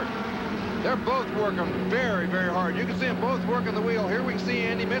Stewart. They're both working very, very hard. You can see them both working the wheel. Here we can see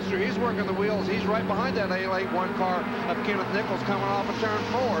Andy Mitchner. He's working the wheels. He's right behind that ALA 1 car of Kenneth Nichols coming off of turn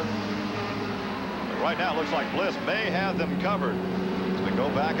 4. But right now, it looks like Bliss may have them covered. We go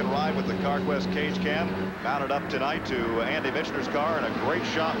back and ride with the CarQuest cage cam mounted up tonight to Andy Mitchner's car, and a great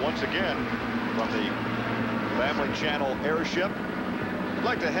shot once again from the Family Channel airship. I'd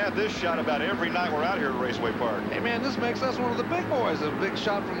like to have this shot about every night we're out here at Raceway Park. Hey, man, this makes us one of the big boys. A big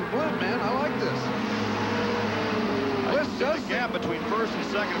shot from the blimp, man. I like this. Bliss does the gap between 1st and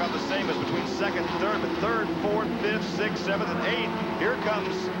 2nd about the same as between 2nd and 3rd, but 3rd, 4th, 5th, 6th, 7th, and 8th. Here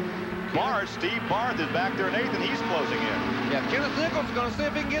comes Barth. Steve Barth is back there in 8th, and he's closing in. Yeah, Kenneth Nichols is going to see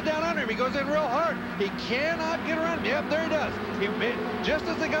if he can get down under him. He goes in real hard. He cannot get around him. Yep, there he does. Just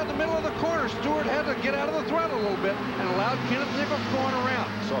as they got in the middle of the corner, Stewart had to get out of the throttle a little bit and allowed Kenneth Nichols going around.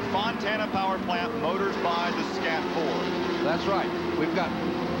 So a Fontana power plant, motors by the Scat 4. That's right. We've got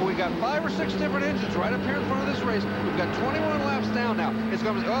 5 or 6 different engines right up here in front of this race. We've got 21 laps down now. It's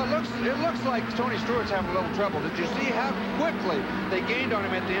going to. It looks like Tony Stewart's having a little trouble. Did you see how quickly they gained on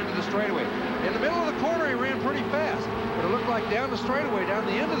him at the end of the straightaway? In the middle of the corner, he ran pretty fast, but it looked like down the straightaway, down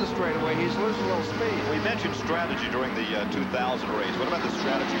the end of the straightaway, he's losing a little speed. We mentioned strategy during the 2000 race. What about the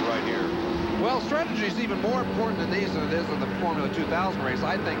strategy right here? Well, strategy is even more important in these than it is in the Formula 2000 race,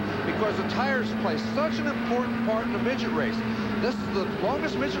 I think, because the tires play such an important part in the midget race. This is the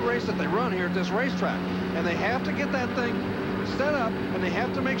longest midget race that they run here at this racetrack, and they have to get that thing set up, and they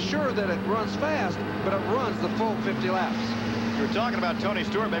have to make sure that it runs fast, but it runs the full 50 laps. You were talking about Tony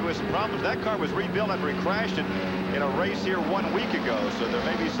Stewart, maybe with some problems. That car was rebuilt after he crashed it in a race here 1 week ago, so there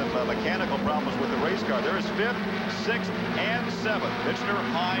may be some mechanical problems with the race car. There is 5th, 6th, and 7th. Mitchner,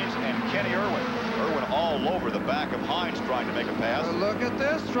 Hines, and Kenny Irwin. Irwin all over the back of Hines trying to make a pass. Look at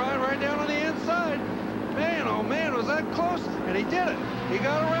this, trying right down on the inside. Man, oh man, was that close? And he did it. He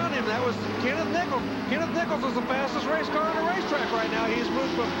got around him. That was Kenneth Nichols. Kenneth Nichols is the fastest race car on the racetrack right now. He's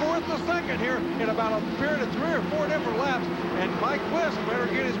moved from 4th to 2nd here in about a period of 3 or 4 different laps. And Mike Bliss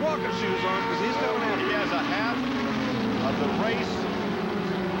better get his walking shoes on because he's coming out. He has a half of the race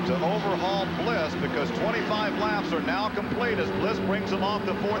to overhaul Bliss because 25 laps are now complete as Bliss brings him off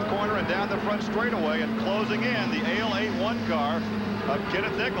the 4th corner and down the front straightaway and closing in the ALA 1 car of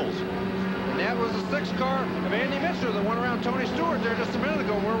Kenneth Nichols. And that was the 6th car of Andy Mitchner that went around Tony Stewart there just a minute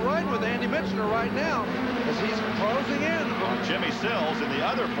ago. We're riding with Andy Mitchner right now as he's closing in. On Jimmy Sills in the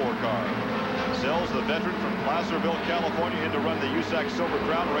other 4 car. Sills, the veteran from Placerville, California, in to run the USAC Silver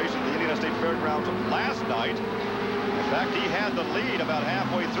Crown race at the Indiana State Fairgrounds last night. In fact, he had the lead about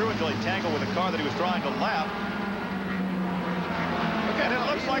halfway through until he tangled with a car that he was trying to lap. And it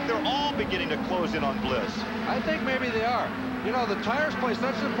looks like they're all beginning to close in on Bliss. I think maybe they are. You know, the tires play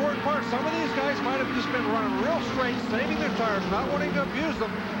such an important part. Some of these guys might have just been running real straight, saving their tires, not wanting to abuse them.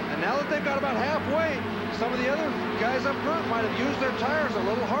 And now that they've got about halfway, some of the other guys up front might have used their tires a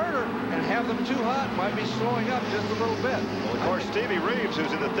little harder and have them too hot, might be slowing up just a little bit. Well, of course, Stevie Reeves,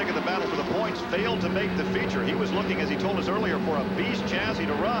 who's in the thick of the battle for the points, failed to make the feature. He was looking, as he told us earlier, for a beast chassis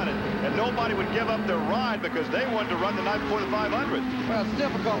to run, and nobody would give up their ride because they wanted to run the night before the 500. Well, it's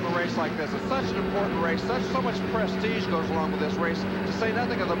difficult in a race like this. It's such an important race. So much prestige goes along with this race, to say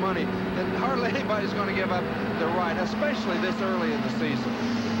nothing of the money, that hardly anybody's going to give up their ride, especially this early in the season.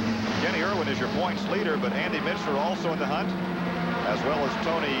 Kenny Irwin is your points leader, but Andy Minster also in the hunt, as well as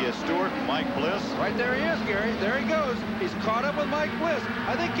Tony Stewart, Mike Bliss. Right there he is, Gary. There he goes. He's caught up with Mike Bliss.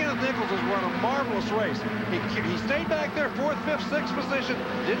 I think Kenneth Nichols has run a marvelous race. He stayed back there, 4th, 5th, 6th position,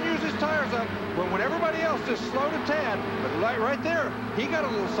 didn't use his tires up, but when everybody else just slowed a tad, but right there, he got a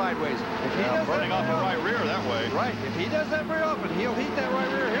little sideways. If he does burning off the right rear that way. Right. If he does that very often, he'll heat that right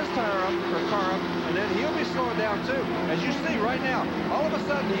rear of his tire up, or car up, and then he'll be slowing down too. As you see right now, all of a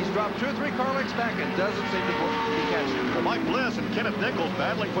sudden he's dropped 2 or 3 car lengths back and doesn't seem to be catching him. Well, Mike Bliss and Kenneth Nichols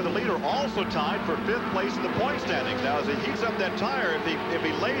battling for the leader, also tied for 5th place in the point standings. Now, as he heats up that tire, if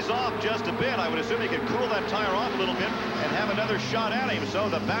he lays off just a bit, I would assume he could cool that tire off a little bit and have another shot at him. So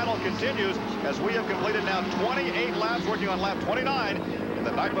the battle continues as we have completed now 28 laps, working on lap 29 in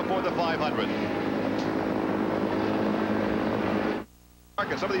the night before the 500.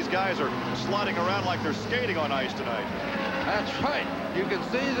 And some of these guys are sliding around like they're skating on ice tonight. That's right. You can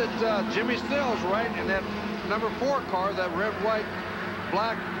see that Jimmy Stills, right, in that number 4 car, that red, white,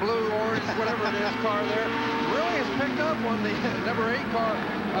 black, blue, orange, whatever it is car there, really has picked up on the number 8 car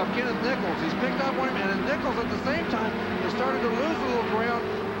of Kenneth Nichols. He's picked up on him, and Nichols at the same time is starting to lose a little ground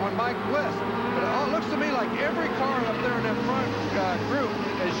on Mike Bliss. But it looks to me like every car up there in that front group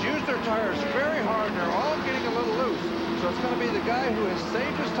has used their tires very hard, and they're all getting a little loose. So it's going to be the guy who has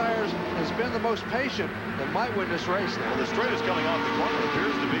saved his tires, has been the most patient, that might win this race now. Well, the straight is coming off the corner,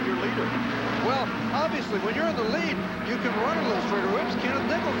 appears to be your leader. Well, obviously, when you're in the lead, you can run a little straighter. Whips, Kenneth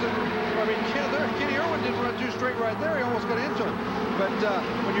Nichols didn't, Kenny Irwin didn't run too straight right there. He almost got into him. But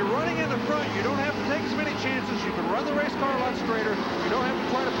when you're running in the front, you don't have to take as many chances. You can run the race car a lot straighter. You don't have to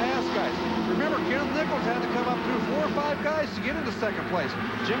try to pass guys. Remember, Kenneth Nichols had to come up through 4 or 5 guys to get into 2nd place.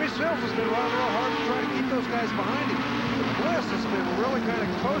 Jimmy Sills has been running real hard to try to keep those guys behind him. Bliss has been really kind of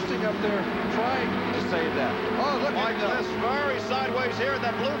coasting up there, trying to save that. Oh, look Mike at Bliss very sideways here in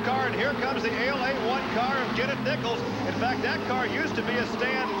that blue car, and here comes the ALA1 car of Kenneth Nichols. In fact, that car used to be a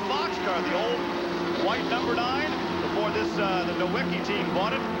Stan Fox car, the old white number 9, before this the Nowicki team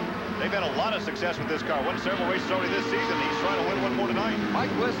bought it. They've had a lot of success with this car. Won several races already this season. He's trying to win one more tonight.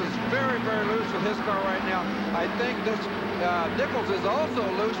 Mike Bliss is very, very loose with his car right now. I think this Nichols is also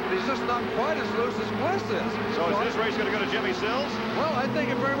loose, but he's just not quite as loose as Bliss is. So is this race going to go to Jimmy Sills? Well, I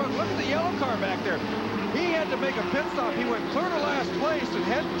think it very much. Look at the yellow car back there. He had to make a pit stop. He went clear to last place, and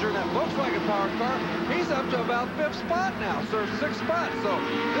Hettinger, that Volkswagen powered car, he's up to about 5th spot now, so 6th spot. So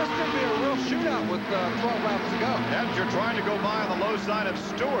this could be a real shootout with 12 laps to go. Hettinger trying to go by on the low side of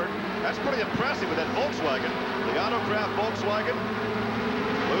Stewart. That's pretty impressive with that Volkswagen. The Autocraft Volkswagen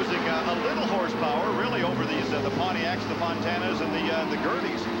losing a little horsepower, really, over these the Pontiacs, the Montanas, and the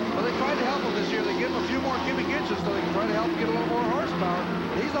Gerties. Well, they tried to help him this year. They give him a few more cubic inches so they can try to help him get a little more horsepower.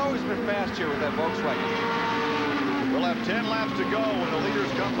 But he's always been fast here with that Volkswagen. We'll have 10 laps to go when the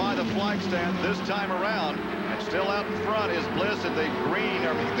leaders come by the flag stand this time around. And still out in front is Bliss in the green,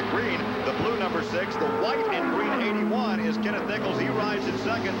 the blue number 6. The white and green 81 is Kenneth Nichols. He rides in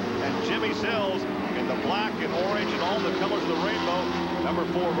 2nd. And Jimmy Sills in the black and orange and all the colors of the rainbow. Number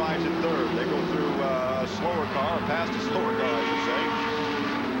 4 rides in 3rd. They go through a slower car, past a slower car, I should say.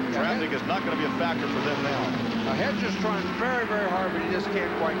 Traffic is not going to be a factor for them now. Now, Hedger's trying very, very hard, but he just can't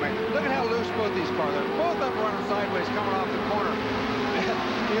quite make it. Look at how loose both these cars are. Both of them running sideways, coming off the corner.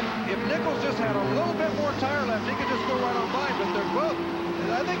 If Nichols just had a little bit more tire left, he could just go right on by, but they're both.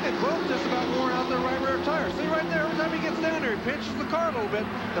 I think they both just about worn out their right rear tires. See right there, every time he gets down there, he pinches the car a little bit.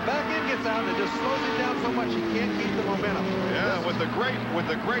 The back end gets out, and it just slows him down so much he can't keep the momentum. Yeah, with the great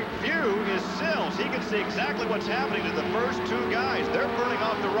view is Sills. He can see exactly what's happening to the first 2 guys. They're burning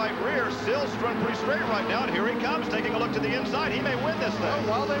off the right rear. Sills run pretty straight right now, and here he comes, taking a look to the inside. He may win this thing.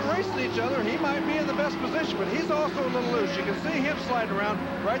 Well, while they're racing each other, he might be in the best position, but he's also a little loose. You can see him sliding around.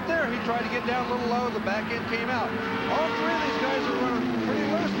 Right there, he tried to get down a little low. The back end came out. All 3 of these guys are running pretty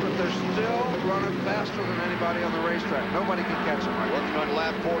loose, but they're still running faster than anybody on the racetrack. Nobody can catch them. Working on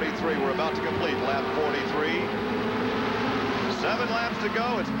lap 43. We're about to complete lap 43. 7 laps to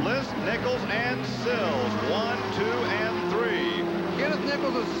go. It's Bliss, Nichols, and Sills. 1, 2, and 3. Kenneth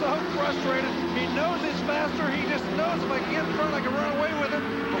Nichols is so frustrated. He knows he's faster. He just knows if I get in front, I can run away with him.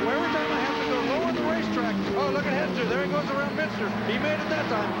 But every time I have to go lower the racetrack, oh, look at Hetzer. There he goes around Minster. He made it that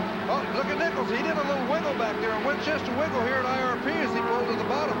time. Oh, look at Nichols. He did a little wiggle back there. A Winchester wiggle here at IRP as he pulled to the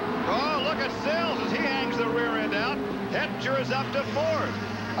bottom. Oh, look at Sills as he hangs the rear end out. Hetzer is up to fourth.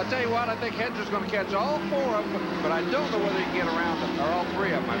 I'll tell you what, I think Hetcher's going to catch all 4 of them, but I don't know whether he can get around them, or all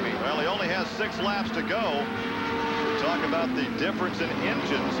 3 of them, I mean. Well, he only has 6 laps to go. We talk about the difference in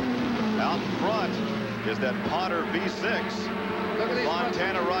engines. Out front is that Potter V6.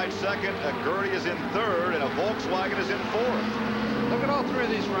 Montana rides second, a Gertie is in third, and a Volkswagen is in fourth. Look at all 3 of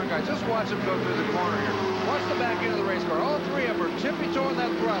these run guys. Just watch them go through the corner here. Watch the back end of the race car. All 3 of them are tippy-toeing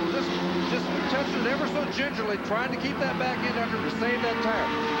that throttle. Just touching it ever so gingerly, trying to keep that back end under to save that tire.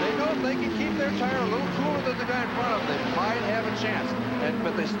 They know if they can keep their tire a little cooler than the guy in front of them, they might have a chance.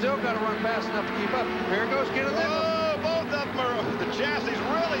 But they still got to run fast enough to keep up. Here goes Kenneth Nichols. Oh, both of them are, the chassis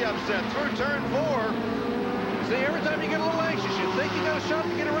really upset through turn 4. See, every time you get a little anxious, you think you got a shot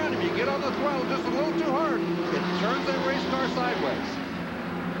to get around him. You get on the throttle just a little too hard, it turns that race car sideways.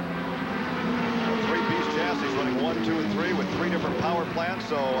 3-piece chassis running 1, 2, and 3 with 3 different power plants,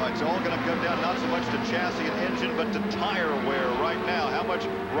 so it's all going to come down not so much to chassis and engine, but to tire wear right now. How much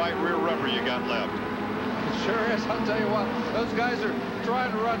right rear rubber you got left? It sure is. I'll tell you what, those guys are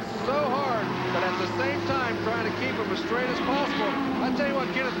trying to run so hard, but at the same time trying to keep them as straight as possible. I'll tell you what,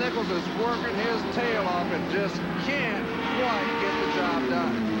 Kenneth Nichols is working his tail off and just can't quite get the job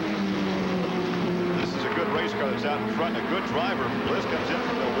done. This is a good race car that's out in front, a good driver. Bliss comes in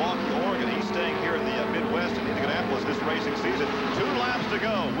from Milwaukee, Oregon. He's staying here in the Midwest in Indianapolis this racing season. 2 laps to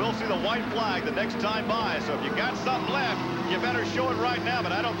go. We'll see the white flag the next time by, so if you got something left, you better show it right now,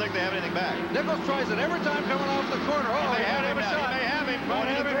 but I don't think they have anything back. Nichols tries it every time coming off the corner. Oh, he might have a shot. He may have him. Going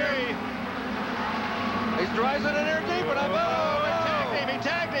to the 3. He's drives it in there deep, and He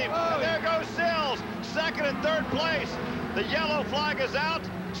tagged him. Oh. And there goes Sills. Second and third place. The yellow flag is out.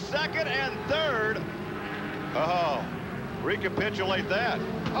 Second and third. Oh, recapitulate that.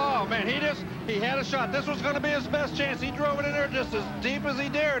 Oh, man, he had a shot. This was going to be his best chance. He drove it in there just as deep as he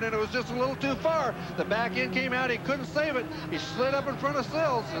dared, and it was just a little too far. The back end came out. He couldn't save it. He slid up in front of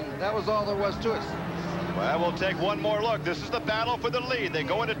Sills, and that was all there was to it. Well, we'll take one more look. This is the battle for the lead. They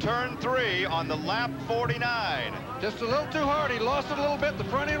go into turn 3 on the lap 49. Just a little too hard. He lost it a little bit. The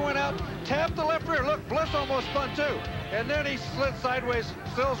front end went out, tapped the left rear. Look, Bliss almost spun too. And then he slid sideways.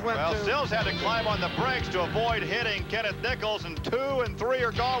 Sills went Well, Sills had to climb on the brakes to avoid hitting Kenneth Nichols, and 2 and 3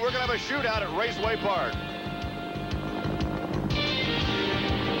 are gone. We're going to have a shootout at Raceway Park.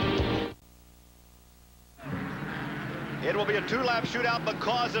 It will be a 2-lap shootout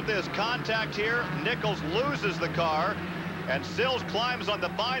because of this contact here. Nichols loses the car, and Sills climbs on the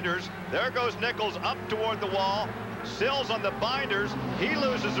binders. There goes Nichols up toward the wall. Sills on the binders. He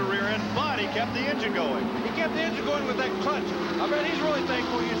loses the rear end, but he kept the engine going. He kept the engine going with that clutch. I bet he's really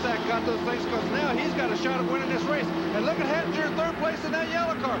thankful USAC got those things, because now he's got a shot at winning this race. And look at Hettinger in 3rd place in that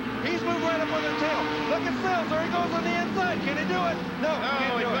yellow car. He's moved right up with the tail. Look at Sills. There he goes on the inside. Can he do it? No,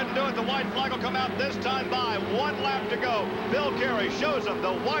 he couldn't do it. The white flag will come out this time by. 1 lap to go. Bill Carey shows him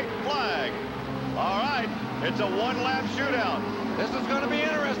the white flag. All right, it's a 1-lap shootout. This is going to be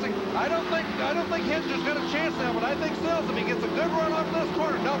interesting. I don't think Hettinger's got a chance now, but I think Sills, if he gets a good run off this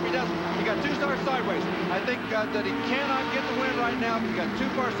corner, nope, he doesn't. He got 2 stars sideways. I think that he cannot get the win right now. He's got 2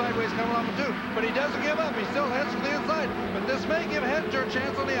 cars sideways coming off of 2, but he doesn't give up. He still heads for the inside, but this may give Hettinger a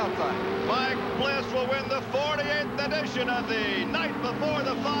chance on the outside. Mike Bliss will win the 48th edition of the night before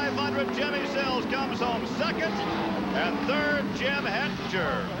the 500. Jimmy Sills comes home 2nd, and 3rd, Jim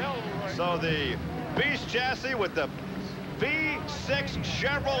Hettinger. So the Beast chassis with the V6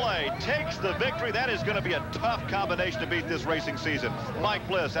 Chevrolet takes the victory. That is going to be a tough combination to beat this racing season. Mike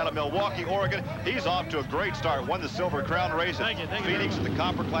Bliss out of Milwaukee, Oregon. He's off to a great start. Won the Silver Crown race at Phoenix at the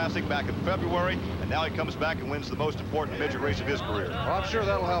Copper Classic back in February. And now he comes back and wins the most important midget race of his career. Well, I'm sure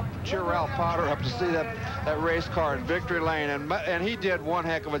that'll help cheer Ralph Potter up to see that race car in victory lane. And he did one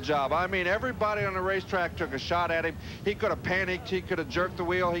heck of a job. I mean, everybody on the racetrack took a shot at him. He could have panicked. He could have jerked the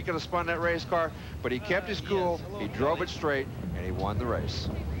wheel. He could have spun that race car. But he kept his cool. He drove it straight, and he won the race.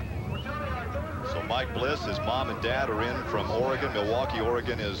 So Mike Bliss, his mom and dad are in from Oregon. Milwaukee,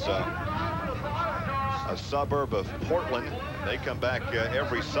 Oregon is a suburb of Portland. They come back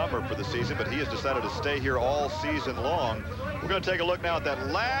every summer for the season, but he has decided to stay here all season long. We're going to take a look now at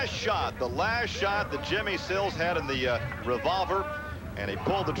that last shot, the last shot that Jimmy Sills had in the revolver. And he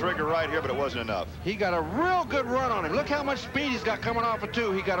pulled the trigger right here, but it wasn't enough. He got a real good run on him. Look how much speed he's got coming off of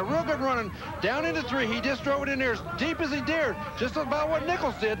 2. He got a real good run down into 3. He just drove it in there as deep as he dared, just about what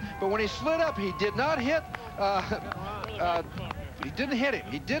Nichols did. But when he slid up, he did not hit. He didn't hit him.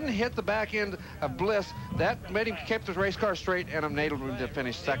 He didn't hit the back end of Bliss. That made him keep the race car straight and enabled him to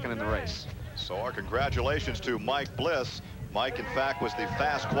finish 2nd in the race. So our congratulations to Mike Bliss. Mike, in fact, was the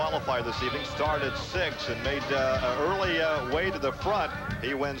fast qualifier this evening, started 6th and made an early way to the front.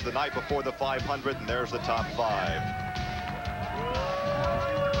 He wins the night before the 500, and there's the top 5.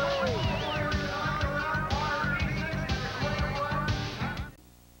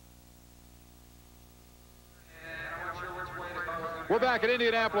 We're back at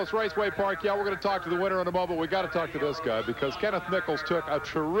Indianapolis Raceway Park. Yeah, we're going to talk to the winner in a moment. We got to talk to this guy because Kenneth Nichols took a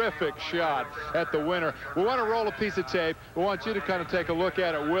terrific shot at the winner. We want to roll a piece of tape. We want you to kind of take a look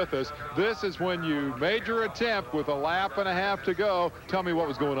at it with us. This is when you made your attempt with a lap and a half to go. Tell me what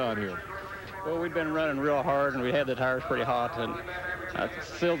was going on here. Well, we'd been running real hard, and we had the tires pretty hot, and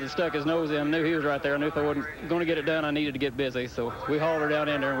Sills had stuck his nose in, knew he was right there. I knew if I wasn't going to get it done, I needed to get busy. So we hauled her down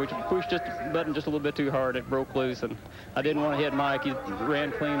in there, and we pushed just the button just a little bit too hard. It broke loose, and I didn't want to hit Mike. He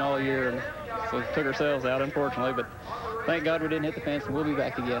ran clean all year, and so took ourselves out, unfortunately. But thank God we didn't hit the fence, and we'll be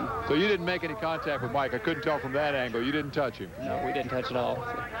back again. So you didn't make any contact with Mike. I couldn't tell from that angle. You didn't touch him. No, we didn't touch at all.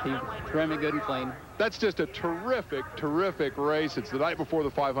 So he ran me good and clean. That's just a terrific, terrific race. It's the night before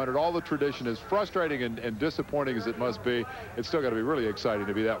the 500. All the tradition, as frustrating and disappointing as it must be, it's still got to be really exciting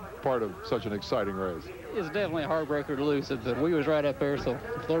to be that part of such an exciting race. It's definitely a heartbreaker to lose it, but we was right up there, so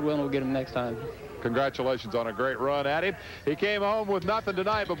if Lord willing, we'll get him next time. Congratulations on a great run at him. He came home with nothing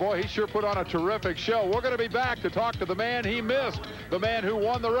tonight, but boy, he sure put on a terrific show. We're going to be back to talk to the man he missed, the man who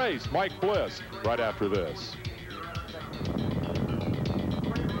won the race, Mike Bliss, right after this.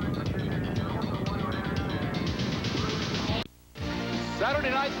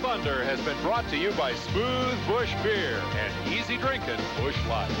 Saturday Night Thunder has been brought to you by Smooth Bush Beer and easy drinking Bush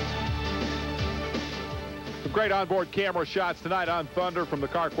Light. Some great onboard camera shots tonight on Thunder from the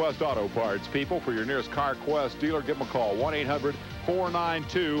CarQuest Auto Parts people. For your nearest CarQuest dealer, give them a call,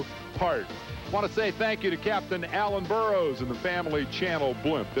 1-800-492-PART. I want to say thank you to Captain Alan Burrows and the Family Channel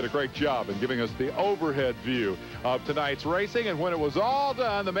Blimp. Did a great job in giving us the overhead view of tonight's racing. And when it was all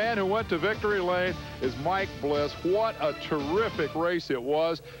done, the man who went to victory lane is Mike Bliss. What a terrific race it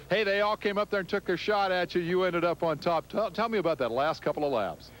was. Hey, they all came up there and took their shot at you. You ended up on top. Tell me about that last couple of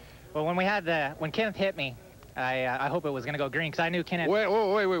laps. Well, when Kenneth hit me, I hope it was going to go green because I knew Kenneth.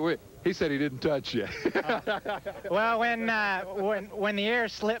 Wait. He said he didn't touch you. Well, when the air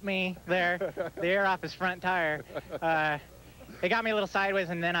slipped me there, the air off his front tire, it got me a little sideways,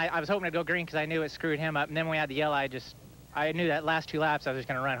 and then I was hoping to go green because I knew it screwed him up. And then when we had the yellow, I knew that last 2 laps I was just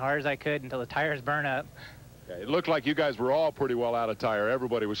going to run hard as I could until the tires burn up. It looked like you guys were all pretty well out of tire.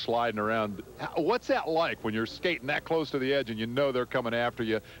 Everybody was sliding around. What's that like when you're skating that close to the edge and you know they're coming after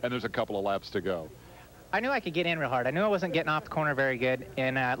you and there's a couple of laps to go? I knew I could get in real hard. I knew I wasn't getting off the corner very good.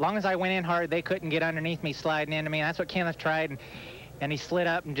 And as long as I went in hard, they couldn't get underneath me sliding into me. And that's what Kenneth tried. And he slid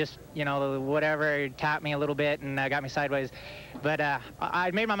up and just, you know, whatever, tapped me a little bit and got me sideways. But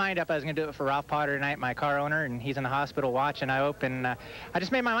I made my mind up I was going to do it for Ralph Potter tonight, my car owner, and he's in the hospital watching, I hope. And I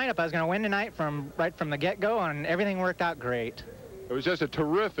just made my mind up I was going to win tonight right from the get-go, and everything worked out great. It was just a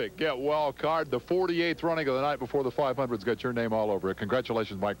terrific get-well card. The 48th running of the night before the 500's got your name all over it.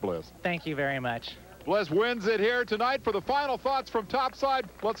 Congratulations, Mike Bliss. Thank you very much. Bliss wins it here tonight. For the final thoughts from topside,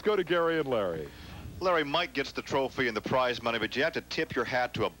 let's go to Gary and Larry. Larry, Mike gets the trophy and the prize money, but you have to tip your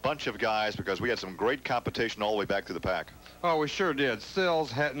hat to a bunch of guys because we had some great competition all the way back through the pack. Oh, we sure did.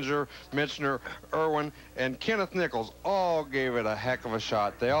 Sills, Hettinger, Mitchner, Irwin, and Kenneth Nichols all gave it a heck of a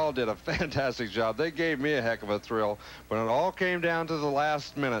shot. They all did a fantastic job. They gave me a heck of a thrill. When it all came down to the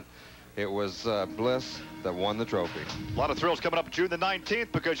last minute, it was Bliss that won the trophy. A lot of thrills coming up June the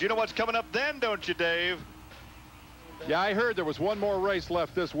 19th because you know what's coming up then, don't you, Dave? Yeah, I heard there was one more race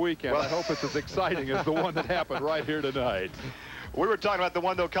left this weekend. Well, I hope it's as exciting as the one that happened right here tonight. We were talking about the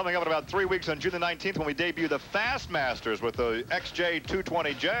one, though, coming up in about 3 weeks on June the 19th when we debut the Fastmasters with the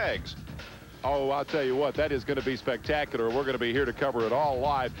XJ220 Jags. Oh, I'll tell you what, that is going to be spectacular. We're going to be here to cover it all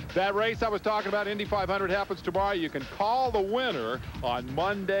live. That race I was talking about, Indy 500, happens tomorrow. You can call the winner on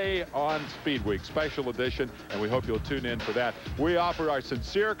Monday on Speed Week, special edition, and we hope you'll tune in for that. We offer our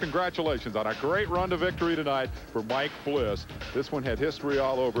sincere congratulations on a great run to victory tonight for Mike Bliss. This one had history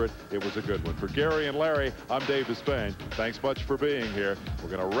all over it. It was a good one. For Gary and Larry, I'm Dave Despain. Thanks much for being here. We're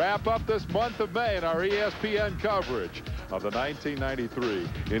going to wrap up this month of May in our ESPN coverage of the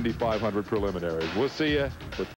 1993 Indy 500 preliminaries. We'll see you.